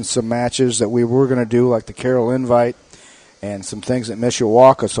missing some matches that we were going to do, like the Carroll Invite and some things at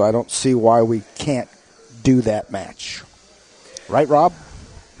Mishawaka, so I don't see why we can't do that match. Right, Rob?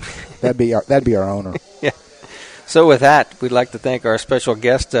 That'd be our owner. Yeah. So with that, we'd like to thank our special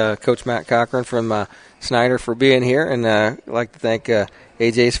guest, Coach Matt Cochran from Snyder, for being here, and I'd like to thank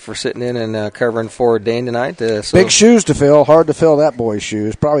AJ for sitting in and covering for Dane tonight. Big shoes to fill. Hard to fill that boy's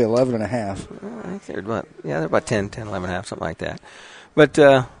shoes. Probably 11 and a half. I think they're about 10, 11 and a half, something like that. But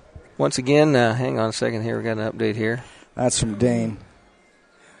once again, hang on a second here. We got an update here. That's from Dane.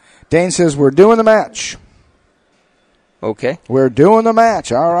 Dane says we're doing the match. Okay. We're doing the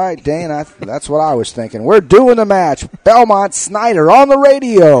match. All right, Dane, that's what I was thinking. We're doing the match. Belmont-Snyder on the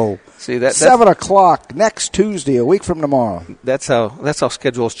radio. See that's 7 o'clock next Tuesday, a week from tomorrow. That's how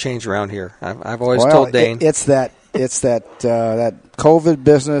schedules change around here. I've always told Dane. It's that COVID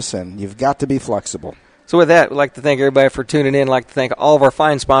business, and you've got to be flexible. So with that, we'd like to thank everybody for tuning in. I'd like to thank all of our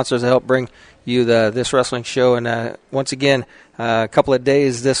fine sponsors that help bring you this wrestling show. And once again, a couple of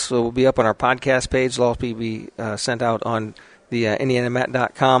days, this will be up on our podcast page. It'll also be sent out on the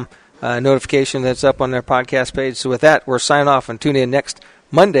IndianaMat.com notification that's up on their podcast page. So with that, we're signing off and tune in next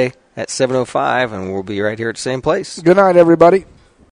Monday at 7:05, and we'll be right here at the same place. Good night, everybody.